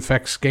much he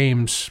affects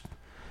games.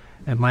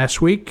 And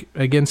last week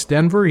against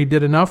Denver, he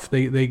did enough.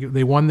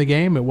 They won the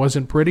game. It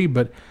wasn't pretty,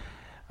 but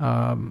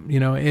you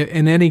know,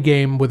 in any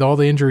game with all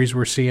the injuries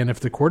we're seeing, if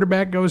the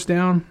quarterback goes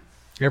down,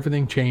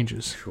 Everything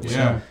changes.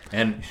 Yeah.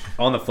 And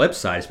on the flip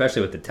side,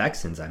 especially with the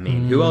Texans, I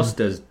mean, who else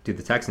do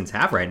the Texans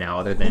have right now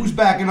other than Who's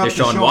backing up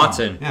Deshaun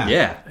Watson?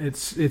 Yeah.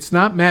 It's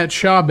not Matt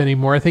Schaub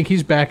anymore. I think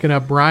he's backing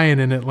up Brian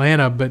in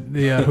Atlanta, but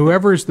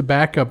whoever's the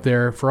backup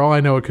there, for all I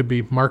know, it could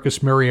be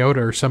Marcus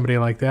Mariota or somebody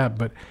like that.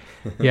 But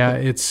yeah,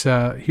 it's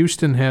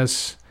Houston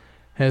has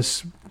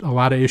a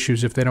lot of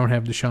issues if they don't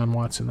have Deshaun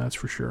Watson. That's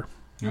for sure.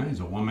 Yeah,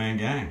 he's a one-man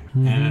gang,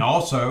 and then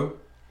also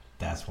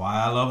that's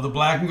why I love the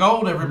black and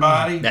gold.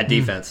 Everybody, That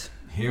defense.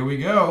 Here we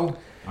go.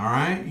 All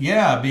right,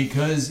 yeah,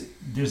 because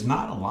there's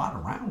not a lot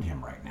around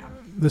him right now.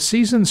 The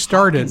season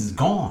started. Hopkins is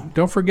gone.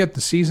 Don't forget,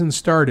 the season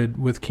started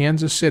with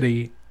Kansas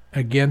City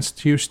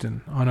against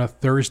Houston on a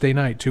Thursday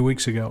night 2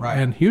 weeks ago. Right.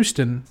 And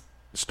Houston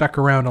stuck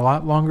around a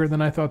lot longer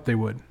than I thought they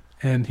would.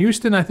 And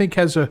Houston, I think,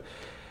 has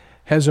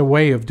a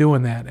way of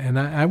doing that. And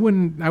I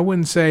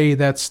wouldn't say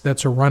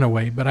that's a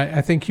runaway, but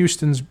I think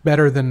Houston's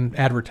better than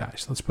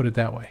advertised. Let's put it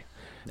that way.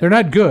 They're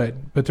not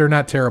good, but they're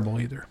not terrible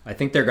either. I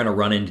think they're going to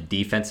run into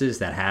defenses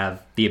that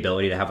have the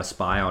ability to have a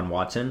spy on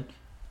Watson,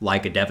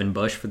 like a Devin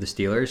Bush for the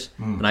Steelers.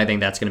 And I think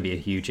that's going to be a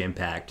huge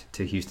impact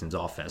to Houston's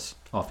offense.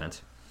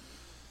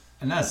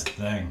 And that's the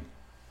thing.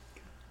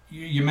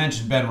 You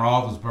mentioned Ben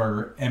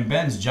Roethlisberger, and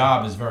Ben's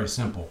job is very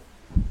simple,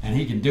 and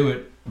he can do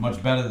it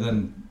much better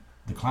than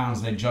the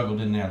clowns they juggled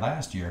in there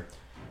last year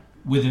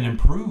with an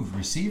improved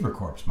receiver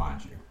corps,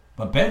 mind you.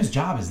 But Ben's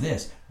job is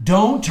this: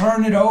 don't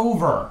turn it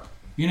over.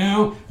 You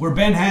know, where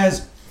Ben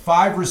has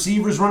 5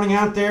 receivers running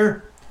out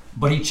there,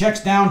 but he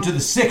checks down to the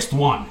 6th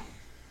one,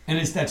 and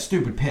it's that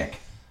stupid pick.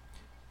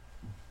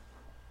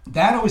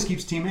 That always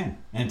keeps the team in.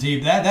 And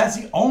that's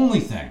the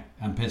only thing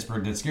on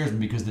Pittsburgh that scares me,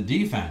 because the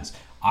defense,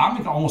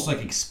 I'm almost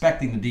like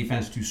expecting the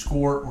defense to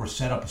score or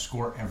set up a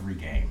score every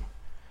game.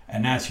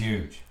 And that's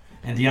huge.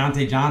 And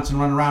Deontay Johnson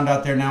running around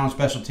out there now on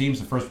special teams,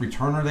 the first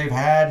returner they've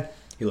had.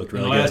 He looked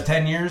really in the good. last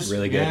 10 years.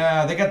 Really good.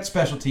 Yeah, they got the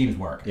special teams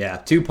work. Yeah,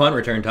 2 punt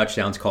return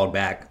touchdowns called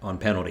back on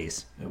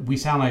penalties. We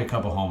sound like a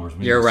couple homers.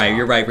 You're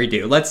right, we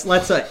do. Let's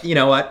you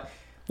know what?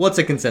 What's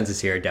the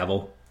consensus here,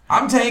 Devil?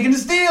 I'm taking the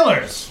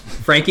Steelers.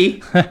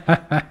 Frankie?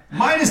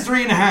 Minus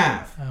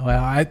 3.5.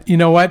 Well, you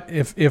know what?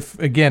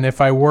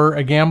 If I were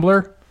a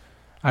gambler,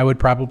 I would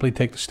probably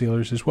take the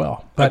Steelers as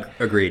well. But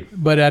Agreed.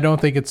 But I don't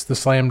think it's the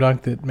slam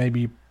dunk that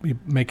maybe you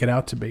make it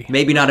out to be.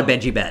 Maybe not a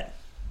Benji bet.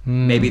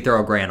 Maybe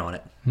throw a grand on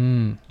it.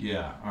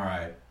 Yeah, all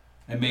right.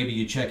 And maybe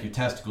you check your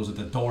testicles at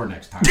the door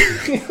next time.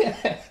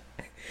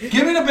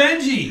 Give me the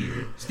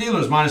Benji.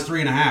 Steelers minus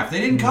 3.5.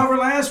 They didn't cover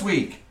last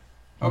week.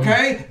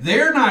 Okay?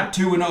 They're not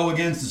 2-0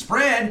 against the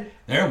spread.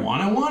 They're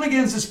 1-1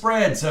 against the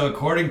spread. So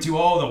according to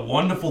all the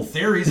wonderful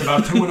theories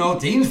about 2-0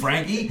 teams,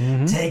 Frankie,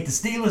 take the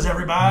Steelers,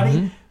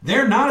 everybody.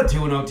 They're not a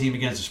 2-0 team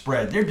against the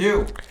spread. They're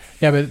due.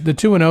 Yeah, but the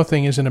 2-0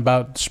 thing isn't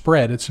about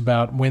spread. It's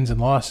about wins and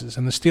losses.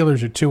 And the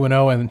Steelers are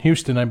 2-0, and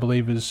Houston, I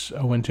believe, is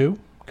 0-2,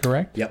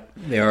 correct? Yep,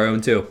 they are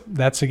 0-2.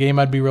 That's a game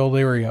I'd be real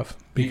leary of.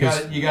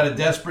 Because You got a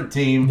desperate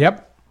team.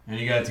 Yep. And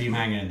you got a team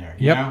hanging in there.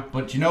 You know?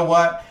 But you know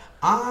what?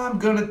 I'm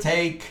gonna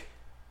take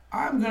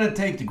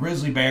the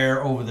grizzly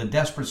bear over the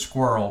desperate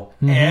squirrel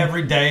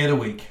every day of the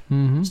week.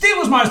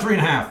 Steelers minus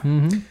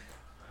 3.5.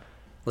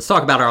 Let's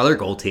talk about our other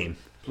goal team.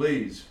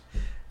 Please.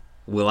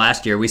 Well,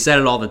 last year, we said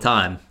it all the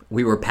time.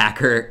 We were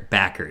Packer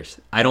backers.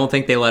 I don't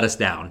think they let us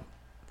down.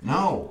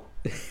 No.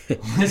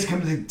 This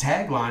comes the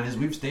tagline is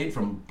we've stayed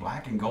from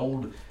black and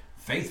gold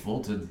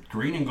faithful to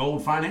green and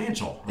gold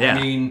financial. Yeah.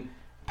 I mean,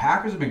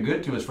 Packers have been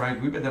good to us,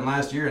 Frank. We bet them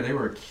last year. They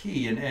were a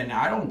key, and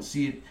I don't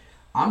see it.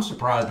 I'm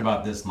surprised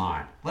about this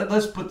line.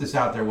 Let's put this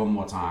out there one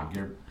more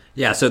time.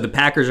 Yeah, so the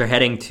Packers are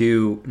heading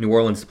to New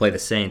Orleans to play the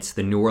Saints.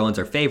 The New Orleans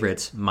are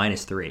favorites,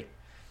 minus 3.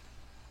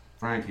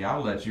 Frankie,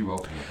 I'll let you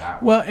open with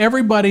that one. Well,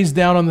 everybody's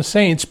down on the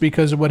Saints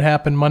because of what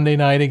happened Monday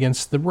night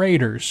against the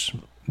Raiders,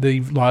 the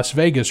Las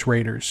Vegas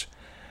Raiders.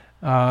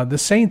 The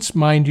Saints,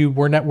 mind you,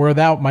 were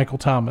without Michael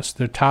Thomas,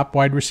 their top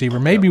wide receiver,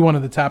 maybe one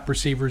of the top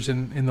receivers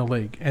in the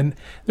league. And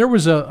there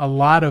was a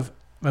lot of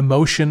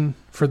emotion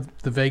for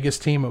the Vegas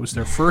team. It was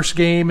their first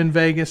game in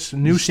Vegas,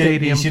 new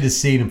stadium. You should have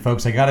seen him,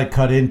 folks. I got to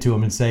cut into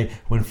him and say,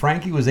 when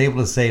Frankie was able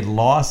to say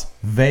Las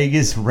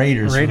Vegas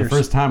Raiders for the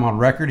first time on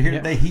record here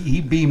today,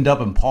 he beamed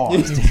up and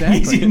paused.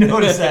 Exactly. You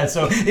notice that.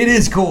 So it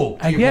is cool.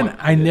 Again,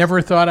 I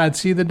never thought I'd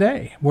see the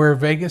day where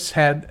Vegas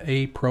had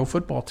a pro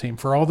football team.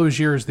 For all those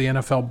years, the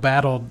NFL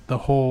battled the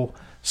whole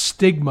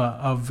stigma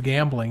of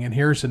gambling, and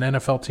here's an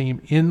NFL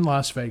team in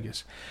Las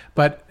Vegas.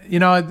 But, you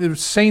know, the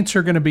Saints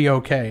are going to be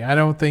okay. I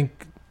don't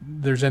think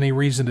there's any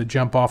reason to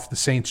jump off the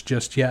Saints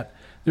just yet.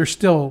 Drew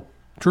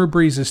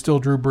Brees is still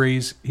Drew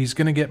Brees. He's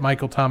going to get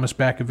Michael Thomas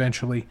back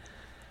eventually.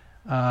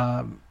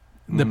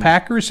 The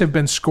Packers have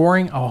been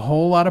scoring a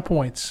whole lot of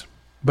points,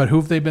 but who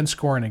have they been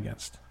scoring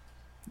against?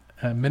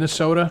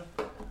 Minnesota,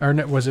 or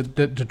was it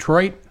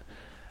Detroit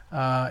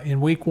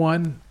in Week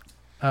 1?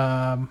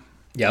 Yeah,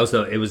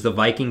 it was the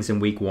Vikings in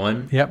Week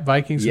 1. Yep,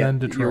 Vikings and then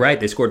Detroit. You're right.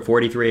 They scored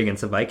 43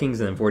 against the Vikings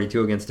and then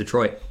 42 against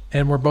Detroit.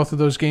 And were both of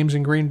those games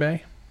in Green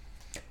Bay?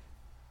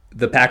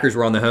 The Packers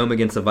were on the home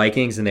against the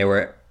Vikings, and they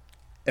were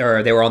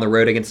on the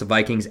road against the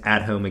Vikings,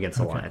 at home against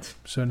the Lions.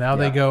 So now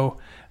they go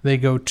They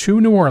go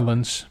to New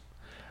Orleans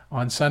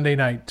on Sunday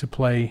night to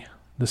play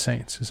the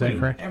Saints. Is that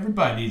correct?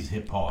 Everybody needs to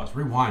hit pause.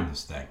 Rewind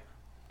this thing.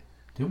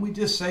 Didn't we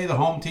just say the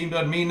home team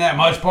doesn't mean that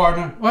much,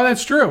 partner? Well,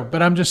 that's true,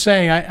 but I'm just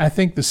saying I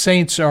think the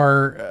Saints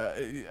are.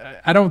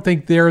 I don't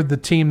think they're the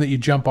team that you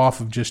jump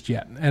off of just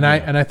yet, and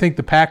I think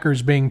the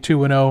Packers being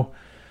 2-0,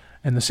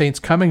 and the Saints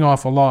coming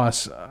off a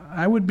loss,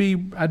 I'd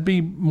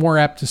be more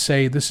apt to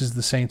say this is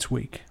the Saints'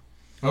 week.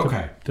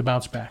 Okay. To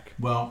bounce back.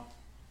 Well,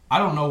 I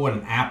don't know what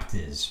an apt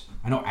is.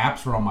 I know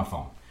apps are on my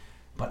phone,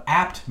 but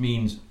apt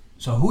means.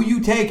 So who you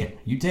taking?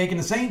 You taking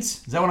the Saints?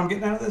 Is that what I'm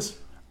getting out of this?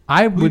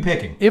 I Who would you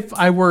picking? If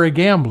I were a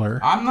gambler.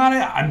 I'm not.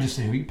 I'm just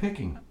saying, who you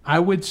picking? I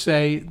would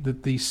say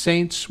that the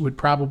Saints would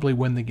probably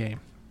win the game.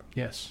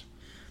 Yes.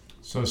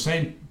 So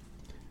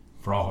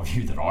for all of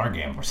you that are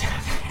gamblers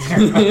out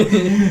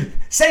there,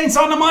 Saints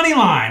on the money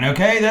line.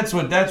 Okay, that's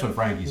what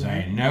Franky's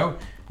saying. You know,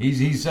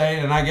 he's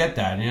saying, and I get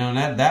that. You know,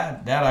 and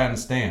that I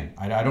understand.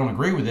 I don't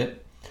agree with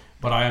it,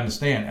 but I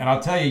understand. And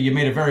I'll tell you, you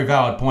made a very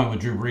valid point with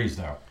Drew Brees,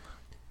 though.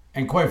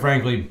 And quite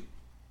frankly,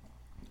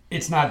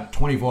 it's not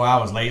 24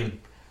 hours later.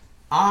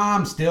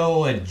 I'm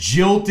still a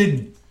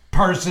jilted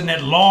person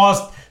that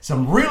lost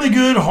some really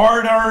good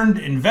hard-earned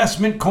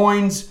investment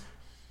coins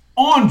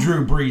on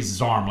Drew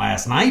Brees' arm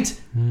last night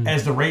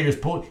as the Raiders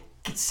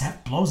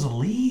blows a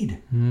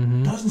lead.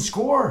 Doesn't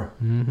score.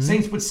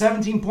 Saints put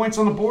 17 points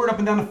on the board up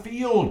and down the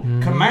field.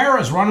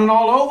 Kamara's running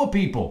all over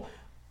people.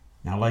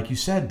 Now, like you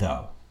said,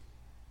 though,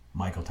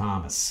 Michael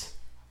Thomas,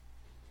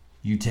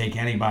 you take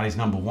anybody's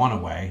number one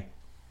away,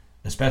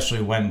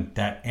 especially when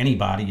that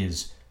anybody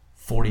is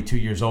 42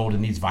 years old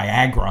and needs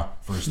Viagra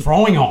for his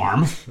throwing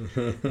arm,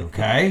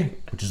 okay,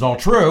 which is all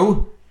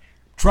true.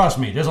 Trust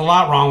me, there's a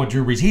lot wrong with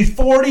Drew Brees. He's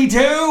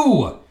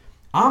 42.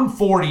 I'm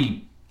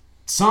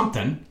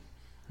 40-something,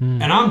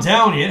 and I'm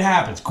telling you, it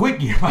happens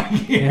quick year by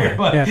year.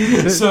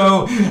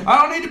 So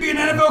I don't need to be an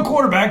NFL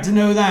quarterback to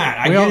know that.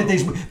 I get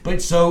it.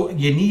 But so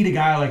you need a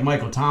guy like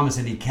Michael Thomas,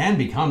 and he can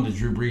become the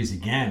Drew Brees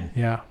again.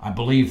 Yeah, I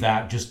believe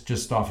that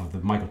just off of the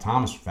Michael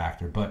Thomas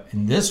factor. But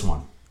in this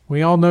one,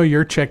 we all know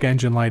your check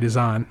engine light is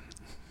on.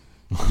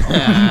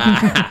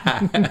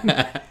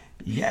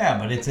 Yeah,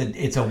 but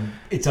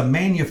it's a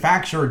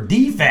manufacturer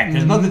defect.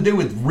 There's nothing to do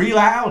with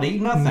reality.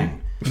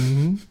 Nothing.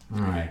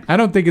 All right. I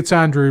don't think it's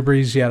on Drew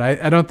Brees yet.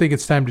 I don't think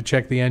it's time to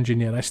check the engine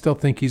yet. I still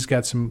think he's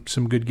got some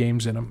good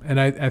games in him, and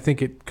I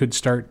think it could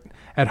start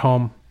at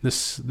home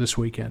this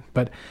weekend.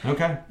 But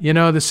okay, you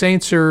know, the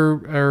Saints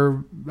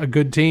are a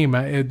good team,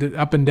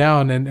 up and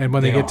down, and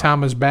when they get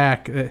Thomas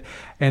back,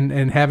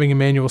 and having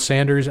Emmanuel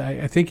Sanders,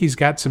 I think he's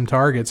got some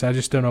targets. I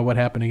just don't know what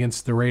happened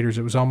against the Raiders.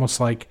 It was almost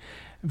like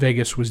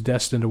Vegas was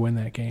destined to win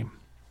that game.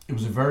 It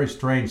was a very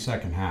strange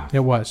second half.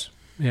 It was.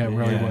 Yeah, it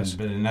really was.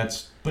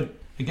 But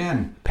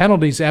again,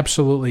 penalties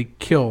absolutely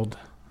killed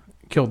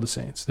the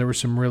Saints. There were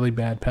some really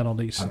bad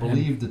penalties. I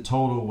believe the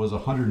total was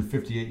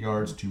 158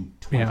 yards to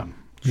 20.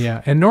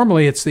 Yeah, and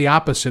normally it's the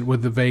opposite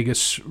with the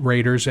Vegas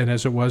Raiders, and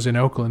as it was in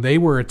Oakland. They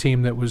were a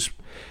team that was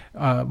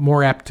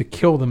more apt to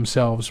kill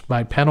themselves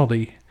by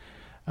penalty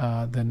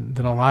than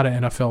a lot of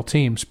NFL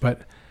teams.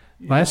 But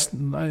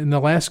in the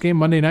last game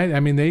Monday night, I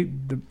mean,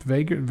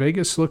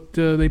 Vegas looked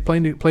they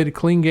played a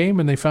clean game,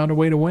 and they found a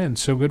way to win.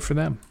 So good for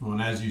them. Well,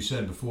 and as you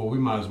said before, we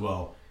might as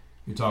well.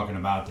 You're talking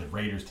about the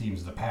Raiders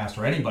teams of the past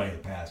or anybody of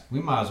the past. We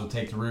might as well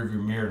take the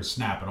rearview mirror and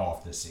snap it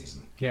off this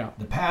season. Yeah.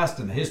 The past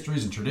and the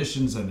histories and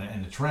traditions and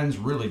the trends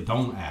really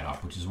don't add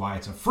up, which is why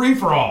it's a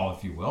free-for-all,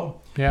 if you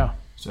will. Yeah.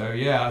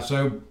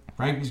 So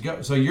Franky's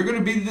got. So you're going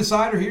to be the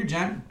decider here,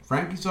 Jen.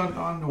 Franky's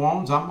on New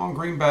Orleans. I'm on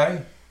Green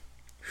Bay.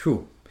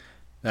 Whew.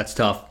 That's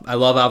tough. I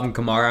love Alvin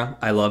Kamara.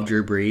 I love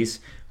Drew Brees.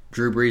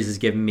 Drew Brees has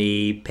given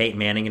me Peyton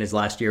Manning in his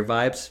last year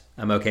vibes.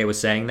 I'm okay with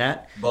saying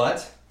that.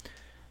 But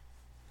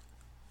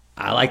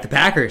I like the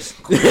Packers.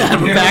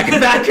 I'm a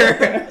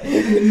Packer.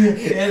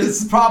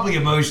 It's probably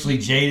emotionally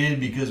jaded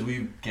because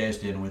we've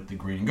cashed in with the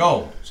green and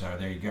gold. So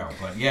there you go.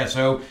 But yeah,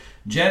 so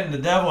Jet and the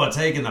Devil are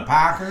taking the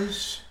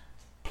Packers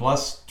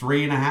plus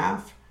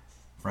 3.5.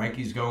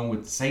 Franky's going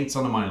with the Saints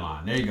on the money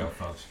line. There you go,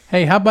 folks.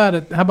 Hey, how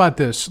about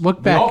this?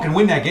 Look back. We all can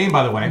win that game,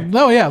 by the way.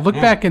 No, yeah. Look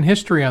back in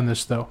history on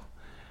this, though.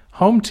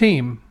 Home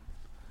team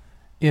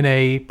in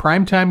a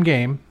primetime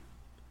game.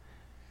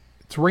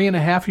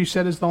 3.5, you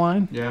said, is the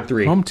line? Yeah.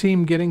 3. Home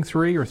team getting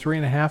 3 or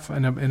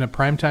 3.5 in a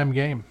primetime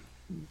game.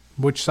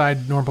 Which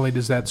side normally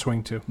does that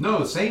swing to? No,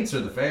 the Saints are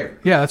the favorite.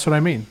 Yeah, that's what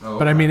I mean. Oh, okay.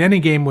 But I mean, any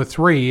game with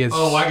 3 is.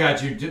 Oh, I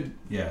got you.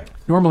 Yeah.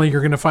 Normally,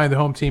 you're going to find the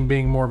home team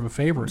being more of a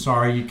favorite.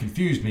 Sorry, you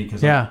confused me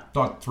because I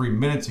thought 3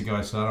 minutes ago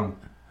I said I don't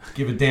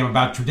give a damn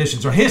about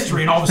traditions or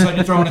history, and all of a sudden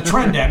you're throwing a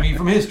trend at me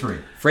from history.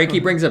 Franky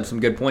brings up some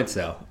good points,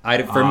 though.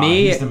 For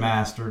me, he's the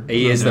master.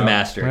 He is the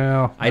master.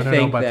 Well, I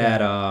think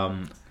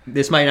that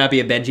this might not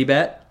be a Benji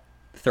bet.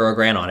 Throw a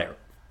grand on it.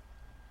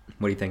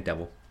 What do you think,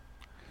 Devil?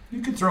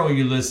 You could throw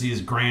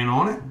Ulysses Grant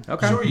on it.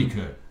 Okay. Sure you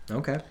could.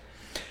 Okay.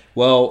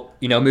 Well,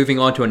 moving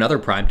on to another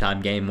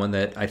primetime game, one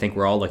that I think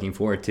we're all looking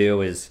forward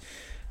to is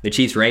the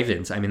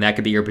Chiefs-Ravens. I mean, that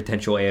could be your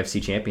potential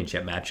AFC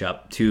Championship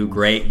matchup. 2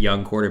 great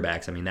young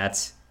quarterbacks. I mean,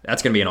 that's going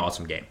to be an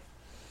awesome game.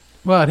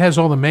 Well, it has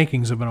all the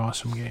makings of an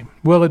awesome game.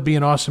 Will it be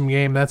an awesome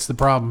game? That's the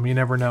problem. You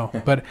never know.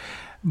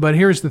 But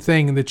here's the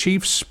thing. The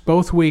Chiefs,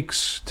 both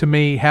weeks, to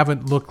me,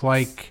 haven't looked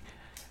like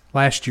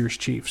last year's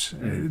Chiefs.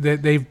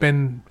 They've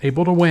been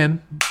able to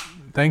win,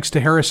 thanks to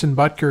Harrison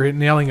Butker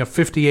nailing a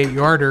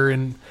 58-yarder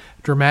in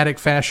dramatic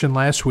fashion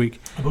last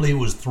week. I believe it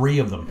was 3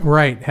 of them.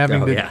 Right,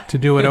 having to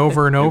do it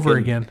over and over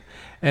again.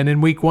 And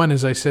in week 1,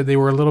 as I said, they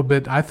were a little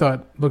bit, I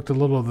thought, looked a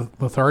little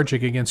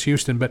lethargic against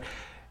Houston. But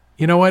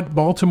you know what?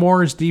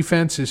 Baltimore's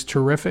defense is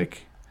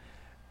terrific.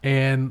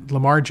 And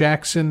Lamar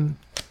Jackson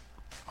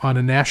on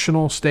a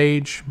national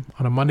stage,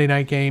 on a Monday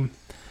night game,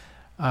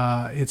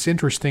 it's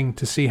interesting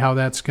to see how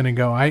that's going to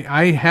go.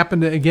 I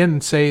happen to,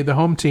 again, say the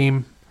home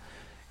team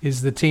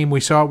is the team. We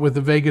saw it with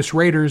the Vegas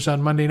Raiders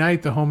on Monday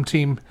night, the home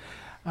team.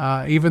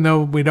 Even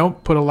though we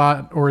don't put a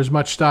lot or as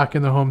much stock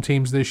in the home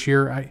teams this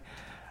year,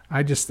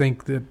 I just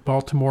think that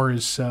Baltimore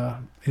is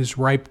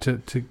ripe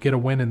to get a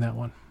win in that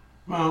one.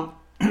 Well,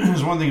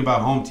 there's one thing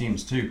about home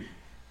teams, too.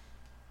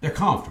 They're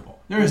comfortable.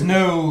 There is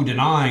no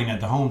denying that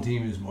the home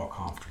team is more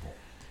comfortable.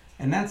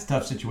 And that's a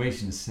tough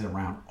situation to sit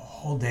around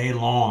all day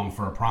long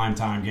for a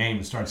primetime game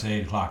that starts at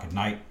 8 o'clock at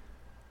night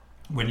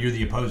when you're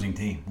the opposing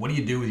team. What do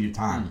you do with your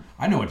time?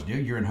 I know what to do.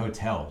 You're in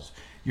hotels.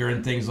 You're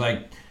in things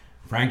like,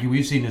 Franky,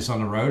 we've seen this on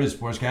the road as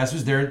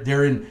sportscasters.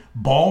 They're in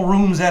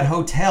ballrooms at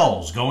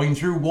hotels, going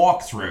through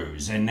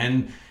walkthroughs, and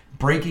then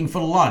breaking for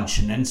lunch,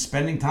 and then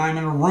spending time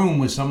in a room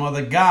with some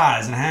other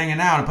guys and hanging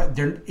out.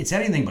 It's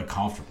anything but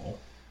comfortable.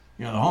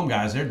 You know, the home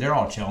guys, they're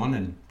all chilling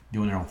and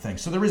doing their own thing.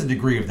 So there is a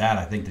degree of that,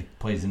 I think, that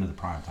plays into the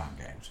primetime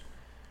games.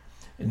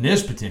 In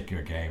this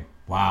particular game,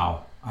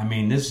 wow. I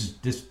mean,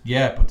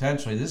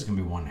 potentially this is going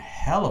to be one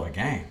hell of a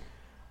game.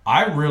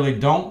 I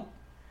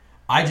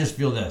just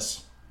feel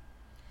this.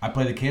 I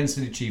play the Kansas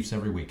City Chiefs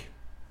every week.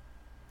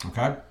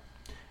 Okay?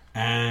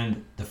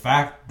 And the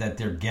fact that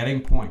they're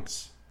getting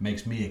points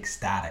makes me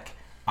ecstatic.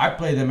 I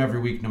play them every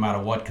week no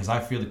matter what because I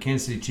feel the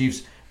Kansas City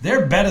Chiefs,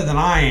 they're better than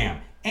I am.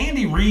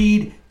 Andy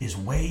Reid is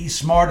way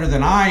smarter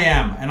than I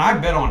am, and I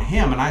bet on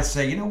him, and I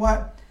say, you know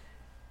what?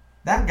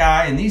 That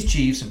guy and these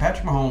Chiefs and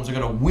Patrick Mahomes are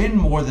going to win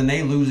more than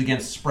they lose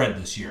against the spread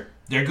this year.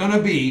 They're going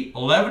to be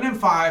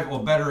 11-5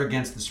 or better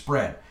against the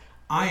spread.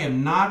 I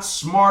am not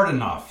smart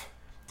enough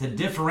to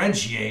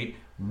differentiate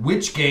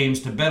which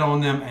games to bet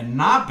on them and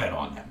not bet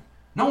on them.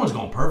 No one's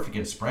going perfect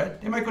against spread.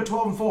 They might go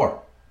 12-4.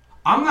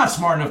 I'm not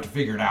smart enough to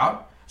figure it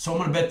out, so I'm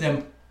going to bet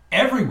them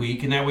every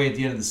week, and that way at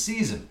the end of the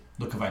season,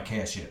 look if I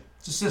cash in.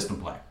 It's a system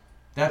play.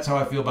 That's how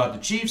I feel about the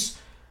Chiefs.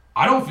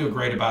 I don't feel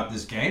great about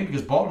this game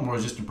because Baltimore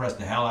has just impressed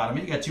the hell out of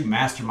me. You got 2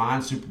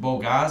 mastermind Super Bowl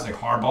guys like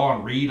Harbaugh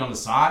and Reid on the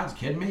sides.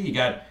 Kidding me? You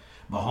got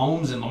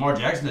Mahomes and Lamar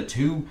Jackson, the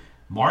 2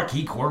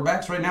 marquee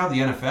quarterbacks right now in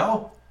the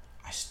NFL.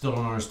 I still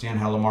don't understand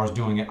how Lamar's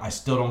doing it. I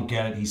still don't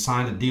get it. He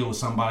signed a deal with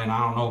somebody and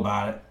I don't know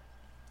about it.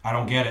 I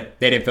don't get it.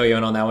 They didn't fill you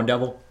in on that one,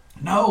 Devil?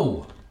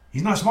 No.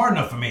 He's not smart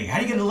enough for me. How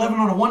do you get 11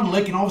 on a one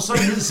lick and all of a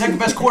sudden you're the second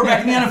best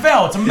quarterback in the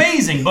NFL? It's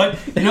amazing. But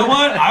you know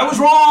what? I was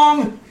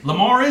wrong.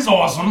 Lamar is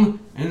awesome,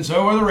 and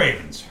so are the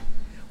Ravens.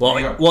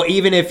 Well,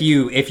 even if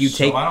you take,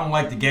 so I don't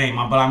like the game,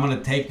 but I'm going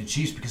to take the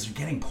Chiefs because they're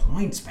getting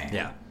points, man.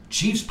 Yeah.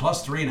 Chiefs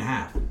plus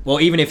 3.5.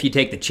 Well, even if you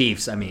take the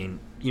Chiefs, I mean,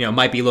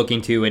 might be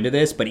looking too into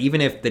this, but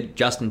even if the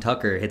Justin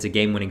Tucker hits a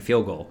game-winning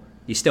field goal,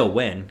 you still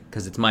win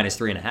because it's minus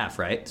 3.5,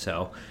 right?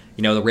 So,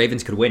 the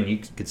Ravens could win. You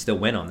could still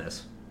win on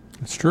this.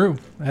 It's true.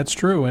 That's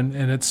true, and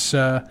it's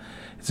a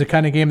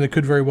kind of game that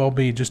could very well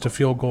be just a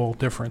field goal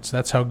difference.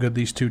 That's how good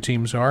these two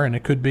teams are, and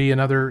it could be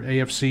another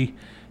AFC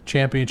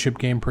championship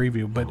game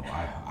preview. But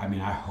I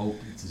hope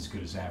it's as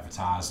good as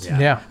advertised.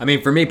 Yeah. I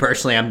mean, for me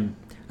personally,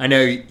 I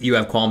know you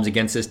have qualms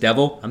against this,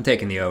 Devil. I'm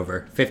taking the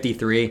over.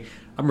 53.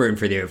 I'm rooting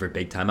for the over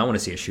big time. I want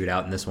to see a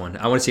shootout in this one.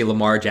 I want to see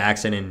Lamar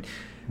Jackson and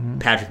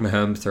Patrick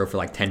Mahomes throw for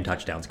like 10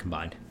 touchdowns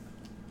combined.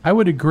 I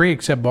would agree,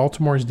 except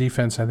Baltimore's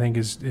defense, I think,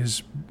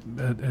 is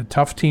a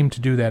tough team to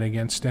do that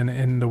against.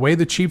 And the way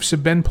the Chiefs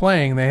have been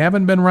playing, they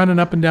haven't been running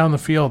up and down the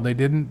field. They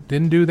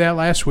didn't do that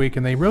last week,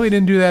 and they really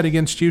didn't do that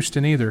against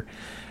Houston either.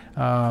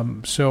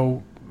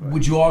 So,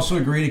 would you also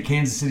agree that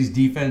Kansas City's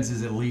defense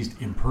is at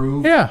least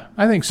improved? Yeah,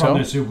 I think so. From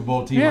their Super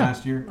Bowl team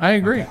last year? I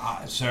agree.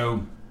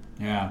 Okay,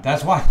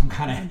 that's why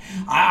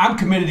I'm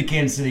committed to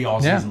Kansas City all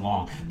season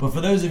long. But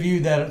for those of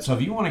you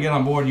if you want to get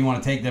on board and you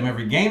want to take them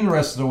every game the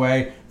rest of the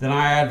way, then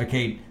I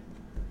advocate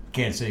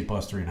Kansas City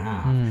plus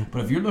 3.5.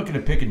 But if you're looking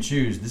to pick and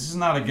choose, this is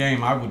not a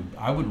game I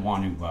would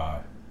want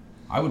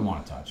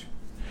to touch.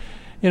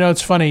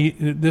 It's funny.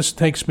 This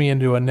takes me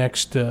into a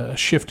next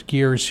shift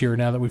gears here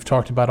now that we've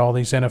talked about all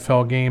these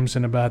NFL games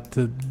and about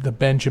the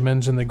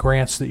Benjamins and the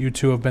Grants that you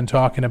two have been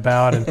talking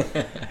about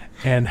and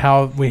and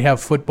how we have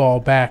football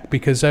back,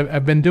 because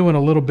I've been doing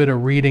a little bit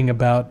of reading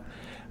about,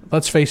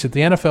 let's face it,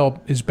 the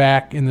NFL is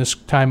back in this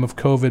time of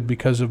COVID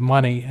because of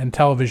money and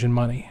television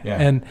money. Yeah.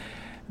 And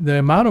the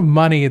amount of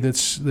money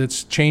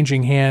that's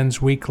changing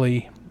hands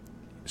weekly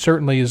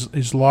certainly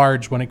is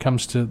large when it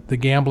comes to the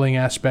gambling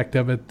aspect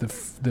of it.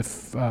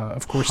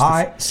 Of course,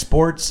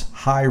 sports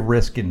high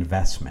risk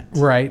investment.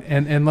 Right,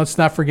 and let's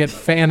not forget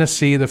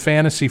the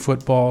fantasy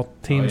football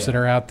teams that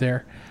are out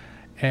there,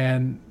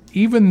 And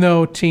even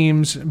though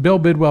Bill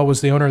Bidwell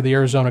was the owner of the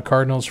Arizona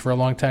Cardinals for a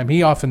long time,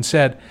 he often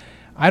said,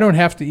 I don't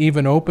have to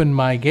even open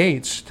my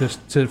gates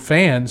to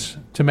fans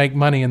to make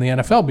money in the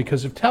NFL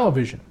because of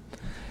television.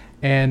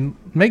 And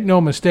make no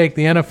mistake,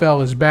 the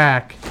NFL is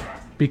back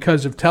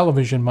because of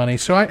television money.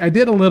 So I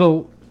did a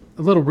little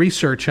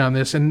research on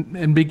this,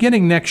 and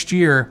beginning next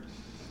year,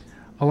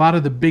 a lot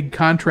of the big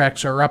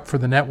contracts are up for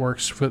the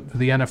networks for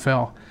the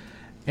NFL.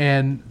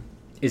 And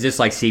is this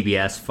like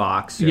CBS,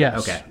 Fox?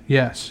 Yes. Okay.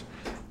 Yes.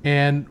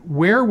 And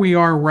where we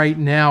are right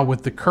now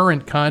with the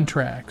current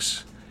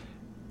contracts,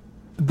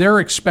 they're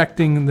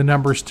expecting the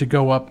numbers to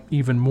go up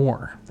even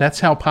more.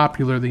 That's how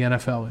popular the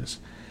NFL is.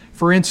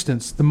 For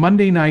instance, the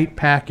Monday night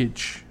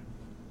package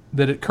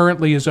that it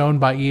currently is owned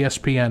by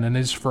ESPN and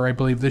is for, I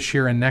believe, this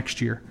year and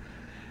next year,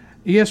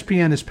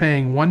 ESPN is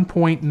paying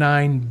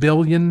 $1.9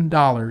 billion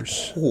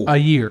a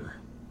year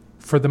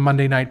for the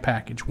Monday night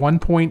package.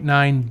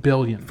 $1.9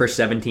 billion. For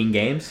 17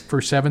 games?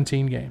 For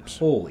 17 games.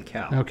 Holy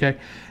cow. Okay.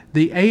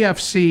 The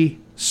AFC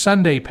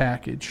Sunday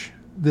package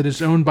that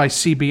is owned by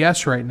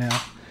CBS right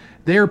now,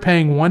 they are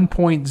paying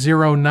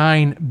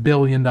 $1.09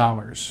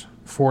 billion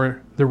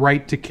for the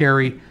right to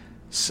carry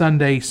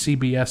Sunday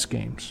CBS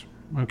games.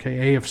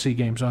 Okay, AFC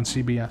games on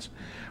CBS.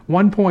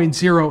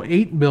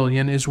 $1.08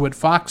 billion is what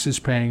Fox is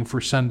paying for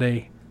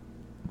Sunday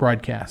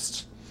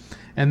broadcasts.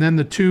 And then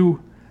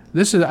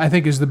this is, I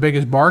think, is the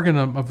biggest bargain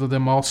of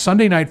them all.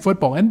 Sunday Night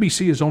Football,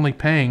 NBC is only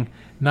paying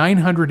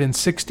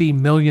 $960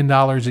 million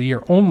a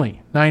year.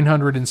 Only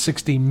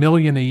 $960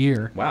 million a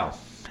year. Wow.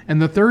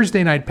 And the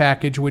Thursday night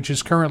package, which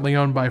is currently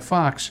owned by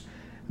Fox,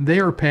 they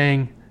are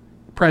paying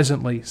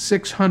presently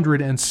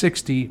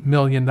 $660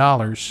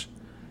 million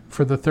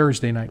for the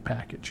Thursday night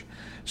package.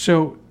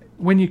 So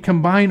when you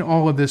combine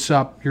all of this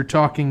up, you're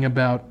talking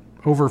about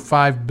over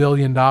 $5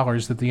 billion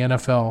that the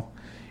NFL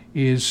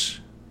is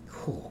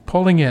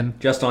pulling in.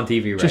 Just on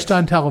TV rights. Just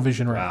on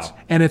television rights. Wow.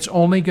 And it's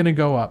only going to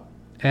go up.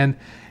 And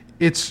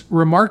it's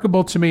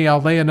remarkable to me.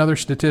 I'll lay another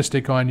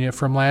statistic on you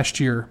from last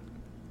year.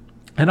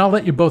 And I'll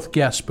let you both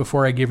guess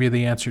before I give you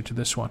the answer to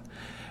this one.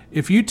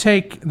 If you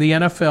take the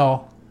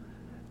NFL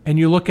and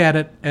you look at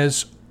it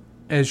as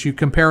you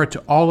compare it to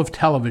all of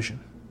television,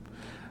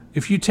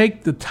 if you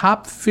take the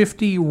top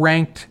 50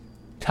 ranked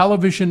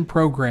television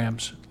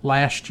programs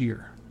last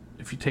year,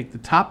 if you take the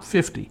top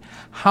 50,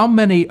 how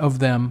many of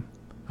them,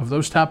 of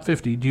those top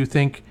 50, do you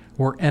think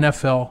were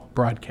NFL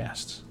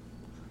broadcasts?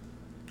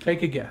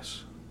 Take a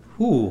guess.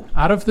 Ooh.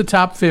 Out of the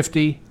top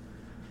 50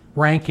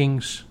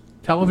 rankings,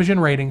 television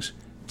ratings,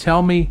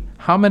 tell me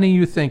how many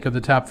you think of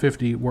the top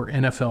 50 were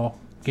NFL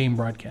game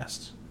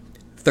broadcasts.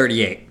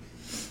 38.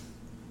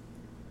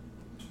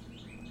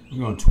 I'm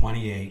going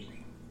 28.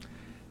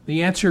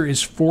 The answer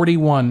is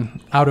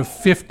 41 out of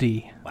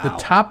 50. Wow. The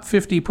top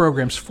 50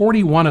 programs,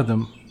 41 of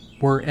them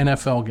were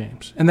NFL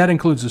games. And that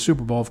includes the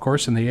Super Bowl, of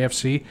course, and the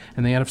AFC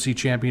and the NFC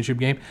Championship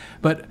game.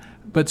 But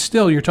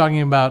still, you're talking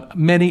about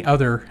many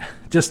other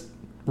just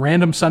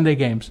random Sunday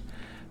games.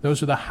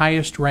 Those are the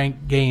highest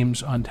ranked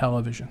games on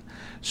television.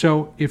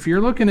 So if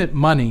you're looking at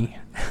money,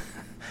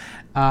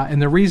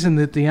 and the reason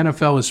that the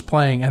NFL is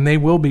playing, and they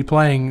will be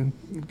playing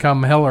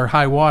come hell or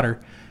high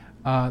water,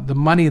 the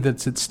money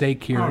that's at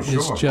stake here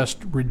is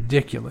just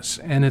ridiculous,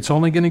 and it's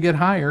only going to get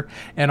higher.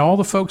 And all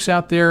the folks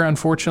out there,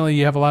 unfortunately,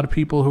 you have a lot of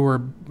people who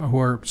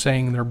are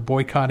saying they're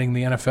boycotting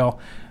the NFL.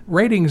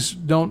 Ratings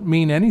don't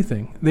mean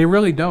anything. They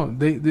really don't.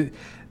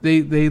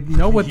 They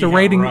know what the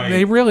rating. Right.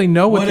 They really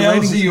know what the ratings.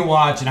 What else are you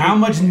watching? How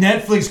much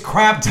Netflix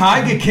crap,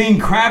 Tiger King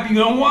crap you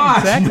gonna watch?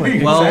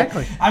 Exactly. Well,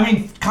 exactly. I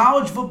mean,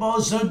 college football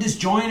is so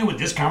disjointed with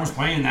this conference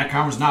playing and that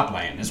conference not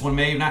playing. This one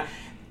may not.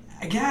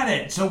 I get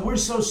it. So we're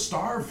so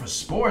starved for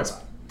sports.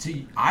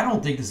 I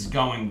don't think this is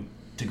going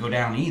to go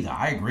down either.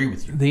 I agree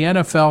with you. The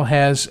NFL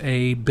has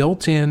a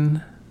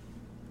built-in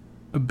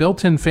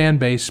fan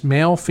base: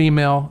 male,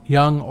 female,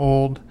 young,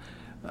 old,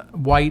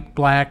 white,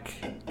 black,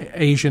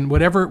 Asian,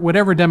 whatever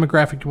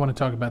demographic you want to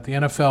talk about. The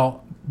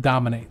NFL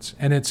dominates,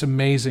 and it's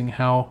amazing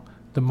how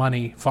the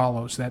money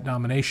follows that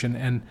domination.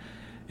 And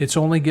it's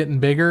only getting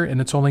bigger, and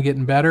it's only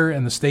getting better.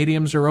 And the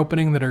stadiums are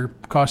opening that are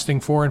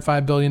costing $4 and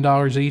 $5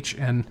 billion each.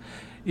 And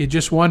you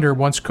just wonder,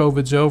 once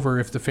COVID's over,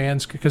 if the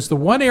fans, because the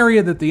one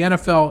area that the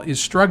NFL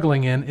is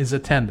struggling in is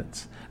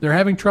attendance. They're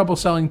having trouble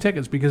selling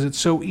tickets because it's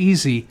so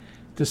easy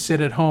to sit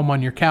at home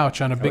on your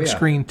couch on a big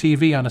screen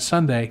TV on a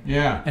Sunday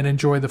and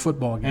enjoy the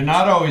football game. And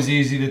not always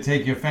easy to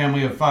take your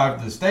family of 5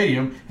 to the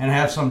stadium and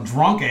have some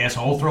drunk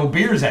asshole throw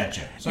beers at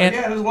you. So,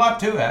 there's a lot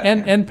to that.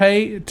 And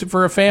pay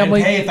for a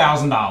family. And pay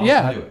 $1,000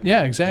 to do it.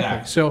 Yeah,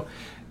 exactly. So,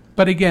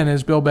 but again,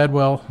 as Bill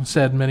Bidwell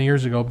said many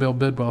years ago, Bill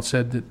Bidwell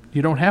said that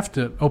you don't have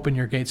to open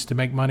your gates to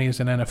make money as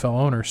an NFL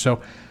owner.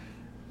 So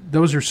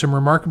those are some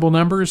remarkable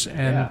numbers,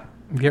 and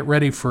get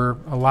ready for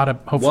a lot of,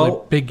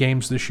 hopefully, big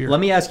games this year. Let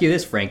me ask you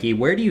this, Frankie.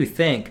 Where do you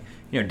think,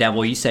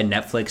 Devil, you said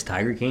Netflix,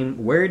 Tiger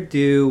King. Where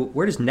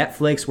does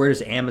Netflix, where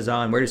does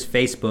Amazon, where does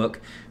Facebook,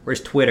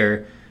 where's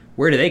Twitter,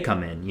 where do they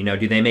come in?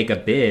 Do they make a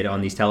bid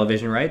on these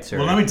television rights? Or?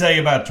 Well, let me tell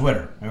you about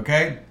Twitter,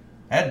 okay?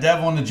 At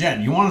Devil and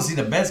Gent. You want to see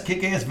the best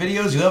kick-ass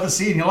videos you'll ever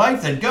see in your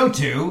life? Then go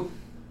to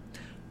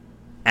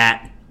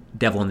at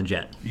Devil and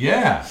Gent.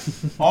 Yeah.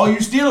 All you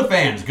Steeler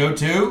fans, go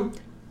to...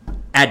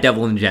 At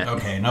Devil and Gent.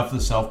 Okay, enough of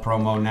the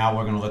self-promo. Now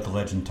we're going to let the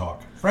legend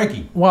talk.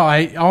 Franky.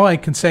 Well, all I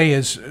can say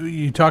is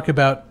you talk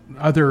about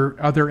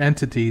other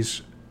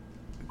entities.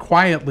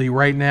 Quietly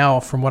right now,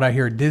 from what I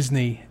hear,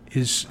 Disney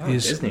is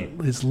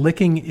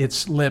licking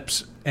its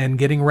lips and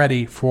getting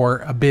ready for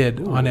a bid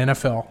on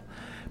NFL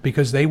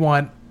because they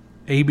want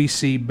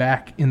ABC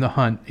back in the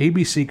hunt.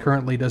 ABC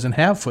currently doesn't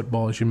have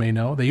football, as you may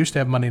know. They used to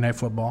have Monday Night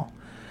Football.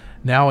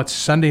 Now it's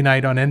Sunday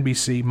night on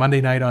NBC, Monday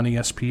night on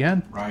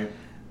ESPN. Right.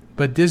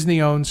 But Disney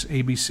owns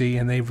ABC,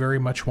 and they very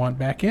much want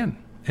back in.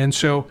 And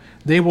so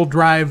they will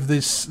drive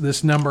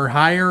this number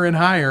higher and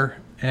higher,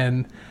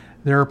 and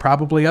there are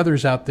probably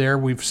others out there.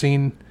 We've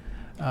seen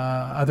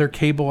other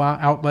cable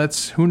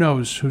outlets. Who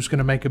knows who's going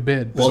to make a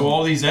bid? So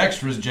all these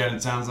extras, Jen,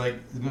 it sounds like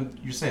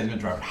you're saying it's going to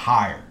drive it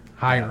higher.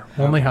 Higher.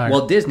 Only higher.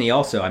 Well, Disney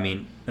also, I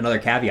mean, another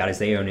caveat is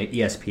they own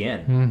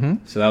ESPN. Mm-hmm.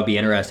 So that would be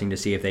interesting to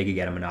see if they could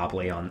get a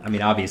monopoly on. I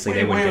mean, obviously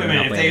they wouldn't get a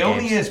monopoly If they on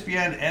own games.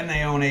 ESPN and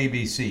they own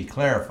ABC,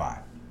 clarify.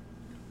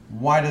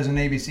 Why doesn't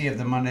ABC have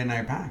the Monday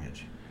night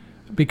package?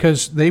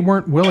 Because they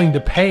weren't willing to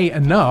pay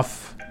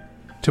enough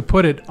to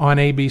put it on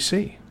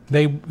ABC.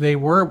 They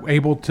were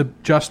able to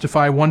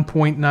justify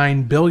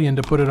 $1.9 billion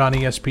to put it on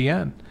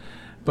ESPN,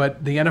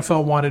 but the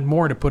NFL wanted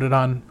more to put it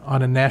on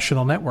a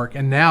national network.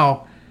 And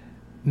now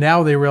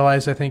they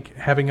realize, I think,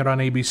 having it on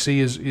ABC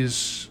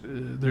is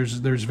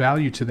there's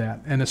value to that.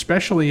 And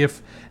especially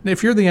if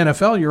you're the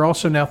NFL, you're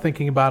also now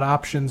thinking about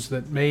options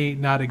that may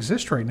not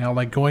exist right now,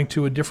 like going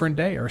to a different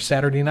day or a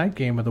Saturday night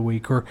game of the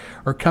week, or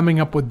coming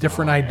up with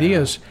different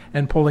ideas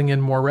and pulling in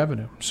more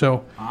revenue.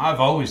 So I've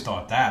always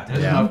thought that there's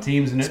enough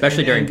teams,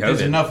 especially during COVID,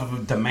 there's enough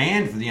of a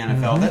demand for the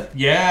NFL.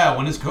 That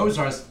when this COVID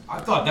starts, I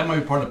thought that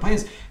might be part of the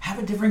plans. Have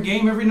a different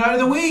game every night of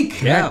the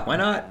week. Yeah, why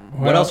not?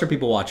 What else are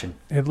people watching?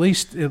 At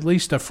least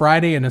a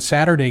Friday and a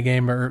Saturday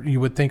game, or you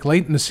would think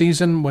late in the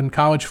season when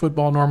college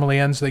football normally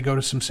ends, they go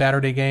to some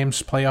Saturday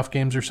games. Playoff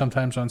games are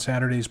sometimes on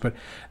Saturdays, but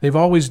they've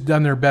always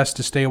done their best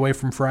to stay away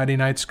from Friday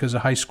nights because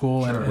of high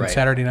school and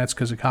Saturday nights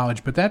because of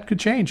college. But that could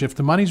change if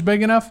the money's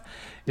big enough.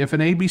 If an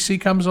ABC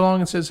comes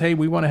along and says, hey,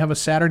 we want to have a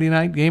Saturday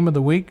night game of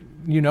the week,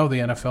 the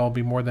NFL will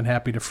be more than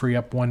happy to free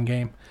up one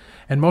game.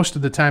 And most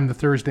of the time, the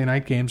Thursday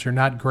night games are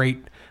not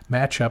great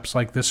matchups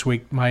like this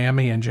week,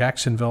 Miami and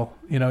Jacksonville.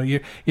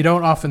 You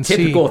don't often see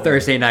typical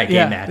Thursday night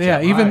game matchup.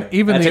 Yeah,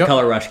 even that's a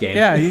color rush game.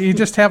 Yeah, you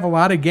just have a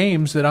lot of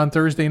games that on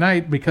Thursday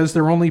night, because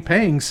they're only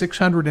paying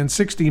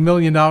 $660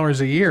 million a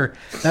year.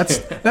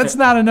 That's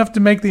not enough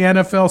to make the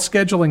NFL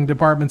scheduling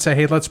department say,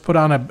 hey, let's put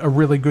on a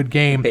really good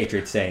game.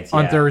 Patriots Saints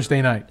on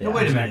Thursday night. Yeah. No,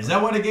 wait a minute, is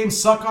that why the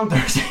games suck on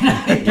Thursday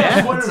night?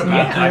 Yeah,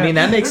 I mean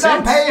that makes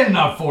sense. They're not paying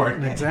enough for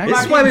it. Exactly.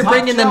 This is why we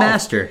bring in the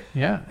master.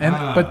 Yeah, and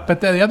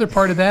but the other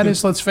part of that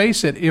is, let's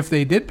face it, if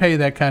they did pay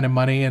that kind of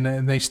money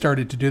and they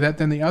started to do that,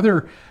 then the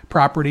other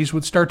properties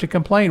would start to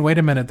complain. Wait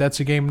a minute, that's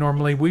a game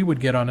normally we would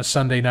get on a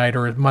Sunday night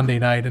or a Monday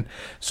night, and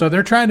so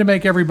they're trying to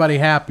make everybody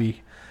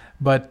happy.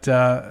 But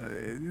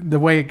the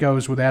way it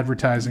goes with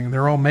advertising,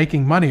 they're all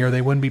making money, or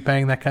they wouldn't be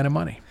paying that kind of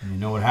money. You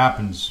know what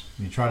happens?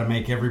 You try to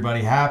make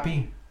everybody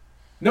happy.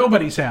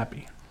 Nobody's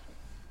happy.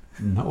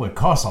 No, it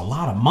costs a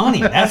lot of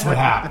money. That's what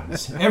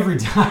happens every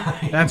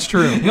time. That's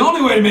true. The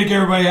only way to make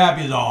everybody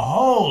happy is a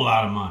whole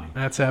lot of money.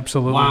 That's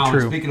absolutely wow,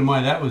 true. Speaking of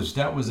money, that was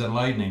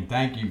enlightening.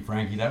 Thank you,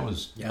 Frankie. That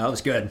was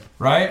good.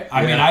 Right?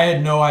 I mean, I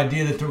had no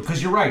idea that,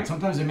 because you're right.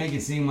 Sometimes they make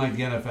it seem like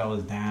the NFL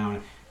is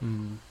down.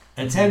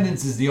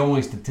 Attendance is the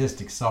only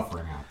statistic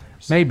suffering out there.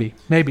 So.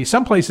 Maybe.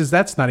 Some places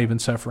that's not even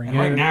suffering. And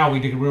right now, we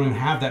don't even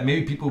have that.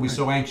 Maybe people will be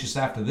so anxious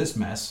after this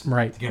mess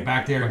to get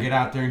back there and get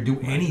out there and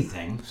do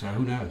anything. So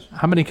who knows?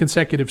 How many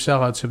consecutive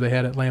sellouts have they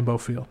had at Lambeau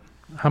Field?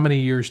 How many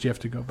years do you have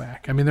to go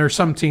back? I mean, there are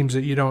some teams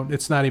that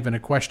it's not even a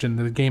question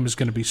that the game is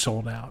going to be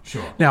sold out.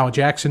 Sure. Now,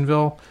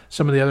 Jacksonville,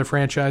 some of the other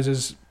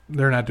franchises,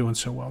 they're not doing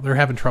so well. They're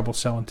having trouble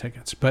selling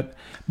tickets. But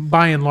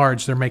by and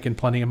large, they're making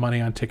plenty of money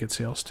on ticket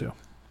sales too.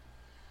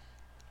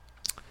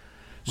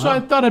 So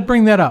I thought I'd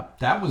bring that up.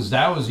 That was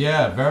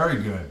very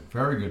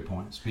good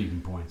point.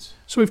 Speaking points.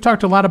 So we've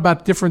talked a lot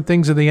about different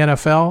things in the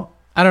NFL.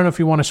 I don't know if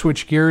you want to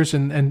switch gears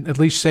and at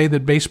least say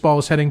that baseball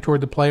is heading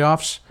toward the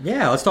playoffs.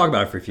 Yeah, let's talk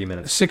about it for a few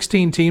minutes.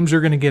 16 teams are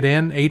going to get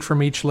in, 8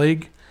 from each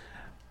league.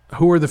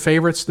 Who are the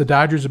favorites? The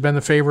Dodgers have been the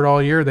favorite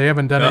all year. They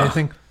haven't done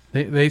anything.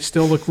 They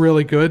still look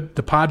really good.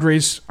 The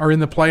Padres are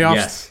in the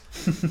playoffs.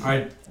 Yes. All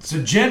right.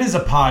 So Jen is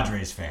a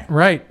Padres fan.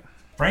 Right.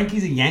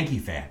 Frankie's a Yankee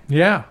fan.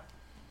 Yeah.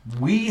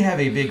 We have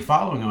a big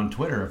following on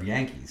Twitter of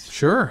Yankees.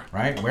 Sure.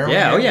 Right?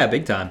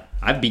 Big time.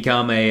 I've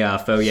become a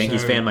faux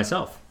Yankees fan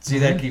myself. See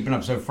that keeping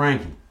up. So,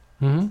 Frankie,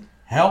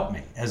 help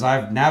me. As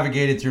I've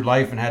navigated through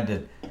life and had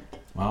to,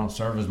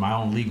 serve as my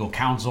own legal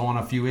counsel on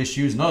a few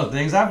issues and other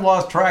things, I've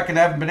lost track and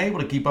haven't been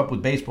able to keep up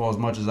with baseball as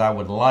much as I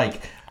would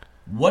like.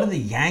 What are the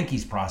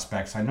Yankees'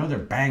 prospects? I know they're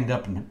banged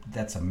up and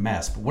that's a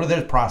mess, but what are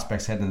their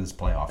prospects heading into this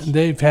playoffs?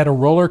 They've had a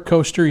roller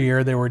coaster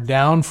year. They were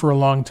down for a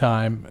long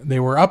time. They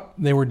were up,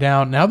 they were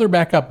down. Now they're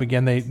back up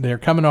again. They're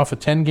coming off a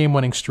 10-game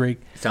winning streak.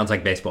 Sounds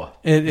like baseball.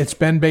 It's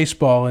been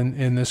baseball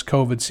in this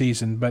COVID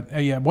season.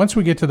 But yeah, once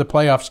we get to the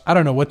playoffs, I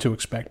don't know what to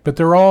expect. But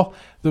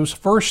those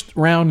first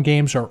round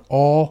games are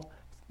all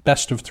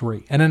best of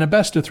 3. And in a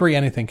best of 3,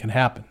 anything can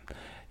happen.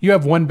 You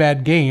have one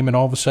bad game, and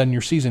all of a sudden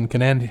your season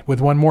can end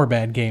with one more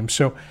bad game.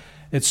 So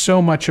it's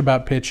so much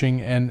about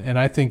pitching, and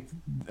I think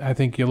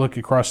you look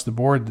across the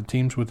board, the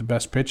teams with the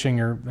best pitching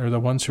are the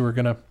ones who are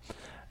going to,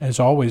 as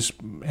always,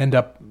 end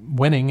up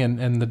winning.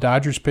 And the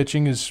Dodgers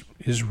pitching is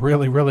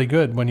really, really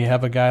good. When you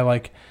have a guy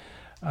like,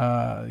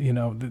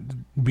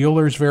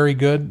 Buehler's very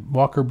good,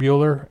 Walker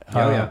Buehler.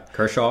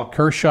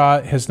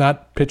 Kershaw has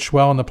not pitched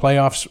well in the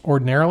playoffs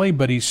ordinarily,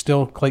 but he's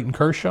still Clayton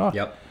Kershaw.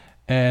 Yep.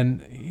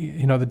 And,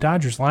 the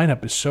Dodgers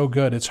lineup is so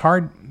good. It's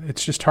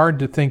just hard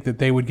to think that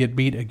they would get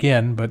beat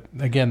again. But,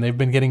 again, they've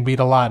been getting beat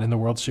a lot in the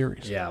World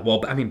Series. Yeah,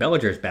 well, I mean,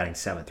 Bellinger's batting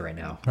 7th right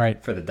now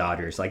for the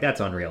Dodgers. Like, that's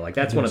unreal. Like,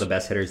 that's one of the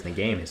best hitters in the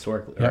game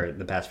historically, or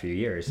the past few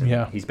years.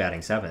 And he's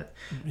batting 7th.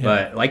 Yeah.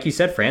 But, like you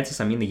said, Francis,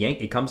 I mean,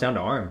 it comes down to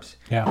arms.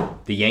 Yeah.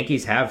 The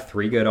Yankees have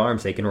 3 good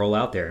arms they can roll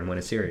out there and win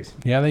a series.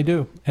 Yeah, they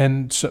do.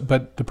 And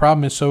but the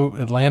problem is, so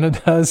Atlanta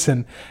does,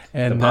 and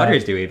the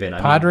Padres do even.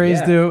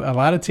 Padres do. A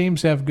lot of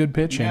teams have good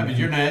pitching. Yeah,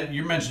 but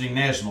you're mentioning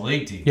National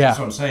League teams. Yeah. That's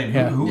what I'm saying.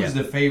 Who is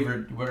the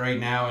favorite right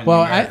now?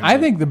 I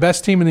think the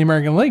best team in the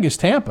American League is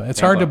Tampa. It's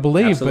hard to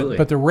believe,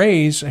 but the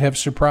Rays have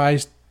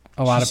surprised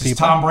a lot of people. Is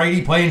Tom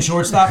Brady playing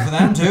shortstop for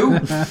them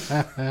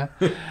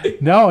too?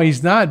 No,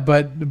 he's not.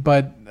 But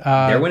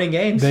they're winning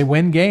games. They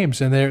win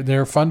games, and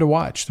they're fun to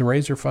watch. The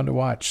Rays are fun to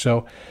watch.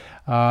 So.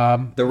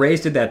 The Rays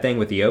did that thing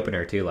with the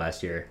opener too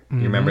last year.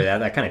 You remember that?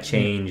 That kind of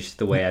changed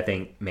the way I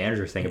think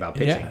managers think about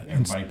pitching. Yeah.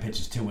 Everybody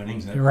pitches 2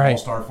 innings in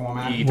all-star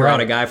format. You throw out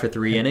a guy for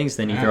 3 innings,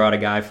 then you throw out a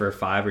guy for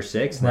 5 or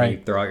 6, and then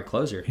you throw out your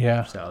closer.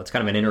 Yeah. So it's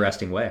kind of an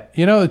interesting way.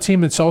 The team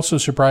that's also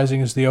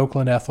surprising is the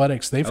Oakland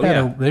Athletics. They've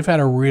had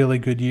a really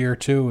good year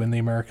too in the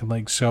American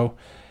League. So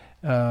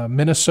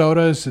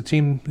Minnesota is the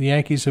team the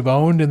Yankees have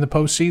owned in the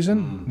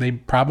postseason. They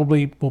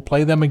probably will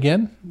play them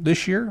again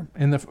this year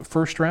in the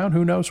first round.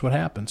 Who knows what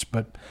happens?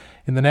 But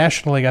in the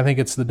National League, I think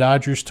it's the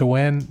Dodgers to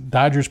win.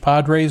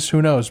 Dodgers-Padres,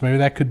 who knows? Maybe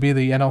that could be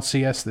the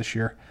NLCS this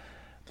year.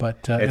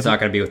 But it's not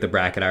going to be with the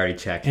bracket. I already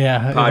checked.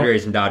 Yeah,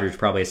 Padres and Dodgers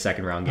probably a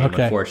second-round game,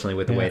 unfortunately,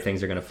 with the way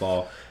things are going to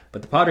fall.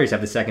 But the Padres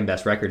have the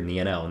second-best record in the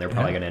NL, and they're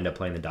probably going to end up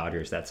playing the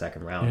Dodgers that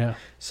second round. Yeah.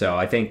 So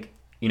I think,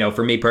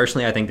 for me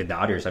personally, I think the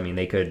Dodgers, I mean,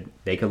 they could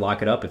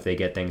lock it up if they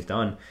get things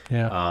done.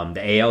 Yeah.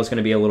 The AL is going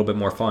to be a little bit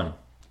more fun.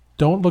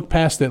 Don't look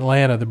past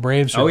Atlanta. The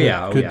Braves are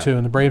good too,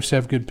 and the Braves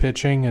have good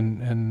pitching,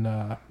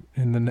 and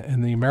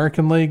in the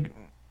American League,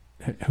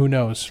 who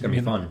knows? It's going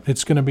to be fun.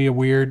 It's going to be a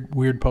weird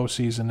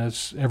postseason,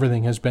 as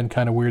everything has been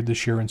kind of weird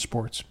this year in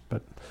sports.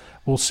 But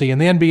we'll see.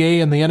 And the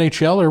NBA and the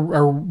NHL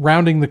are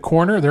rounding the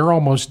corner. They're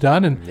almost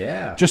done,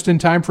 and just in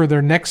time for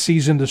their next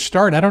season to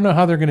start. I don't know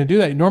how they're going to do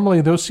that.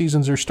 Normally, those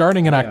seasons are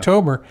starting in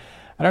October.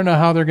 I don't know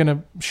how they're going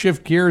to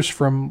shift gears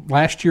from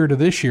last year to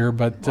this year.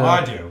 But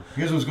I do.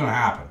 Here's what's going to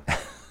happen.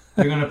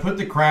 They're going to put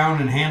the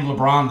crown and hand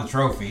LeBron the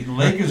trophy. The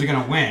Lakers are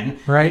going to win.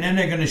 Right. And then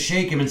they're going to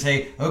shake him and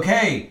say,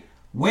 okay,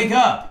 wake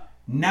up.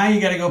 Now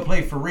you got to go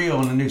play for real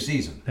in a new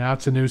season. Now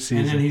it's a new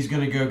season. And then he's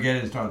going to go get it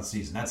and start the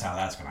season. That's how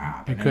that's going to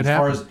happen. It could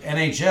happen. As far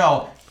as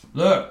NHL,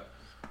 look,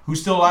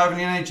 who's still alive in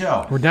the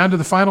NHL? We're down to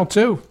the final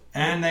 2.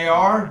 And they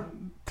are?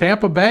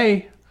 Tampa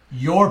Bay.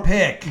 Your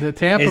pick. The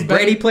Tampa Is Bay.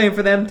 Brady playing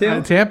for them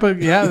too? Tampa,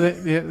 yeah.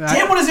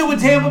 What is it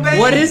with Tampa Bay?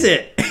 What is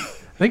it?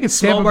 I think it's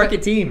small Tampa market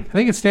Bay. team. I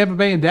think it's Tampa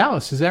Bay and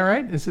Dallas. Is that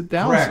right? Is it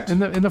Dallas Correct.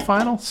 in the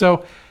final?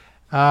 So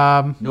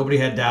nobody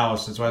had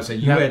Dallas. That's why I said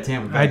you had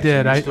Tampa Bay. I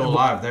did. So you're still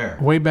alive there.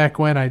 Way back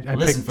when I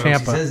Listen, picked folks,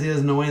 Tampa. He says he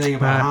doesn't know anything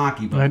about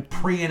hockey, but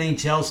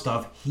pre-NHL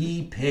stuff,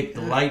 he picked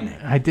the Lightning.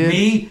 I did.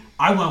 Me,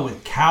 I went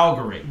with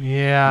Calgary.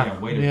 Yeah.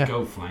 Way to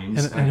go,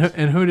 Flames.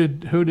 And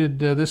who did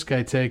this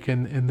guy take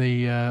in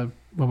the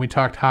when we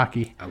talked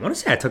hockey? I want to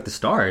say I took the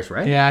Stars,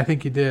 right? Yeah, I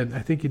think you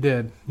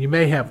did. You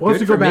may have. We'll have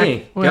to Good go for back.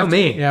 me. We'll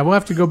me. Yeah, we'll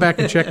have to go back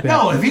and check that.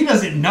 No, if he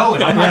doesn't know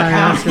it, I'm not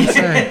counting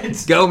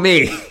it. Go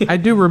me. I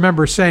do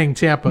remember saying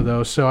Tampa,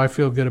 though, so I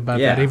feel good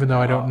about Yeah. that, even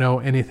though I don't know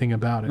anything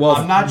about it. Well,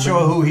 I'm not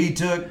sure who he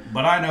took,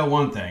 but I know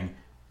one thing.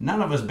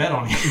 None of us bet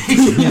on the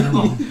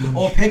NHL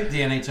or picked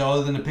the NHL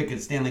other than to pick a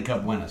Stanley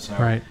Cup winner. So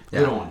Right.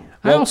 good on you.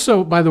 I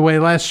also, by the way,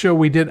 last show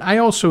we did, I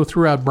also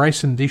threw out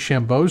Bryson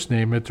DeChambeau's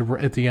name at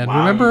the end. Wow,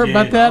 Remember you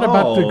about did. that,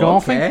 about the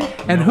golfing? Okay.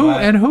 And You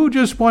know who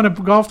just won a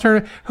golf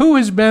tournament? Who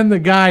has been the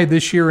guy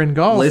this year in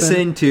golf?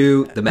 listen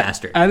to the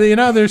master.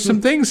 There's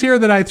some things here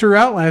that I threw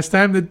out last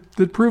time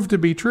that proved to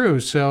be true.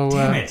 So,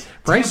 Damn it.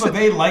 Bryson, Tampa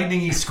Bay Lightning,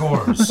 he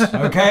scores.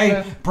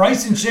 Okay?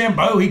 Bryson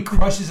DeChambeau, he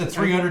crushes a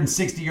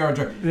 360-yard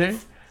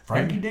drive.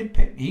 Franky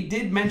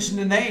did mention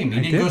the name. He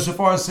didn't go so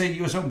far as say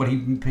U.S. Open, but he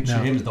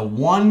pictured him as the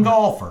one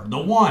golfer, the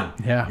one.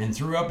 Yeah. And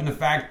threw up in the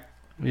fact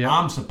Yep.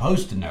 I'm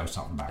supposed to know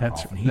something about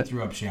golf. And he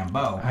threw up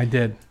Shambo. I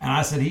did. And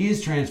I said, he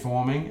is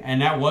transforming.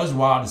 And that was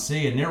wild to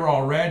see. And they're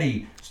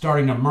already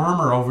starting to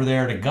murmur over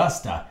there at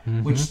Augusta,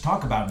 which,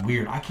 talk about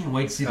weird. I can't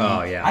wait to see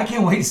I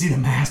can't wait to see the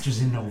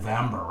Masters in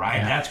November, right?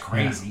 Yeah. That's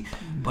crazy. Yeah.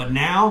 But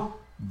now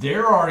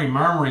they're already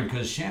murmuring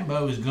because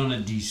Shambo is going to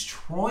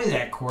destroy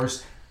that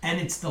course. And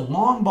it's the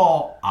long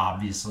ball,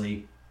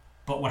 obviously.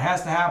 But what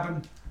has to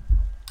happen,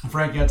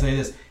 Frankie, I'll tell you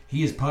this,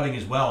 he is putting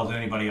as well as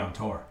anybody on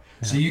tour.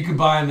 Yeah. So you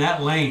combine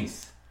that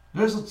length.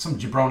 There's some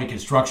jabroni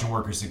construction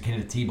workers that can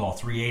hit a T-ball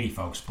 380,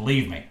 folks.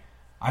 Believe me.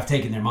 I've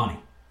taken their money.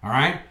 All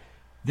right?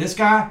 This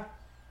guy,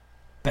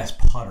 best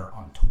putter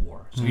on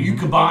tour. So you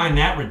combine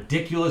that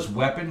ridiculous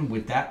weapon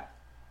with that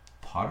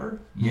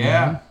putter?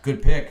 Yeah,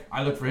 good pick.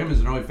 I look for him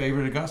as an early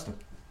favorite at Augusta.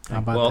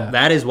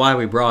 That is why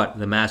we brought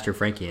the Master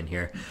Frankie in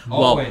here.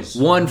 Always.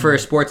 Well, one, for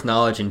sports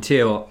knowledge, and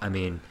two, I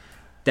mean,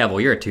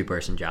 Devil, you're a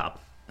two-person job.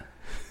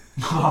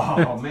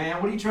 Oh,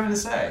 man, what are you trying to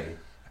say?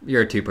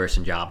 You're a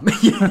two-person job.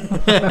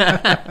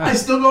 I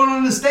still don't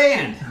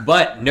understand.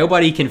 But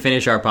nobody can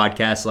finish our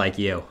podcast like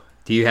you.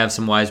 Do you have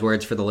some wise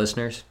words for the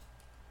listeners?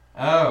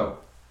 Oh,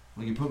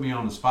 well, you put me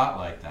on the spot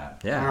like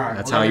that. Yeah, all right,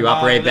 that's how you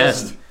operate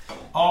best.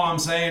 All I'm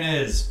saying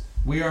is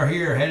we are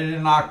here, headed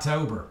in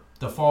October,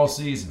 the fall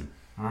season.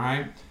 All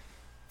right?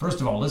 First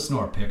of all, listen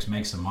to our picks,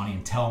 make some money,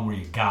 and tell them where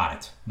you got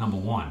it. Number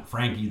one,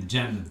 Franky, the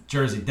Gent, the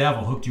Jersey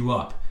Devil hooked you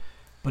up.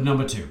 But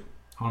number two,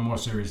 on a more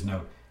serious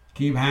note,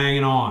 keep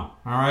hanging on.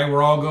 All right?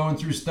 We're all going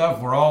through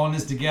stuff. We're all in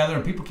this together.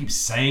 And people keep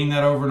saying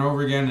that over and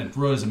over again. It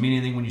really doesn't mean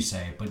anything when you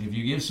say it. But if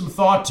you give some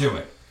thought to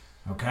it,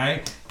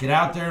 okay, get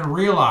out there and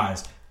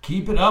realize,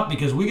 keep it up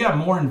because we got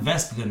more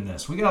invested in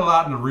this. We got a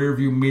lot in the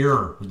rearview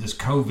mirror with this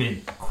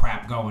COVID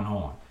crap going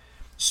on.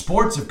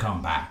 Sports have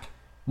come back.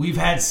 We've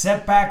had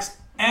setbacks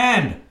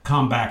and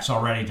comebacks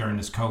already during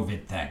this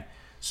COVID thing.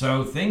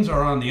 So things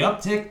are on the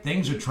uptick.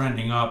 Things are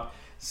trending up.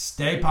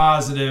 Stay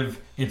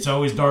positive. It's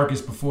always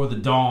darkest before the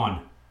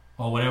dawn.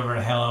 Or whatever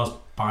the hell else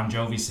Bon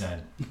Jovi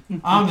said.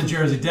 I'm the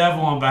Jersey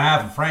Devil on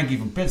behalf of Frankie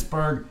from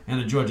Pittsburgh and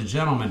the Georgia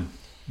Gentleman.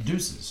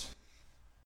 Deuces.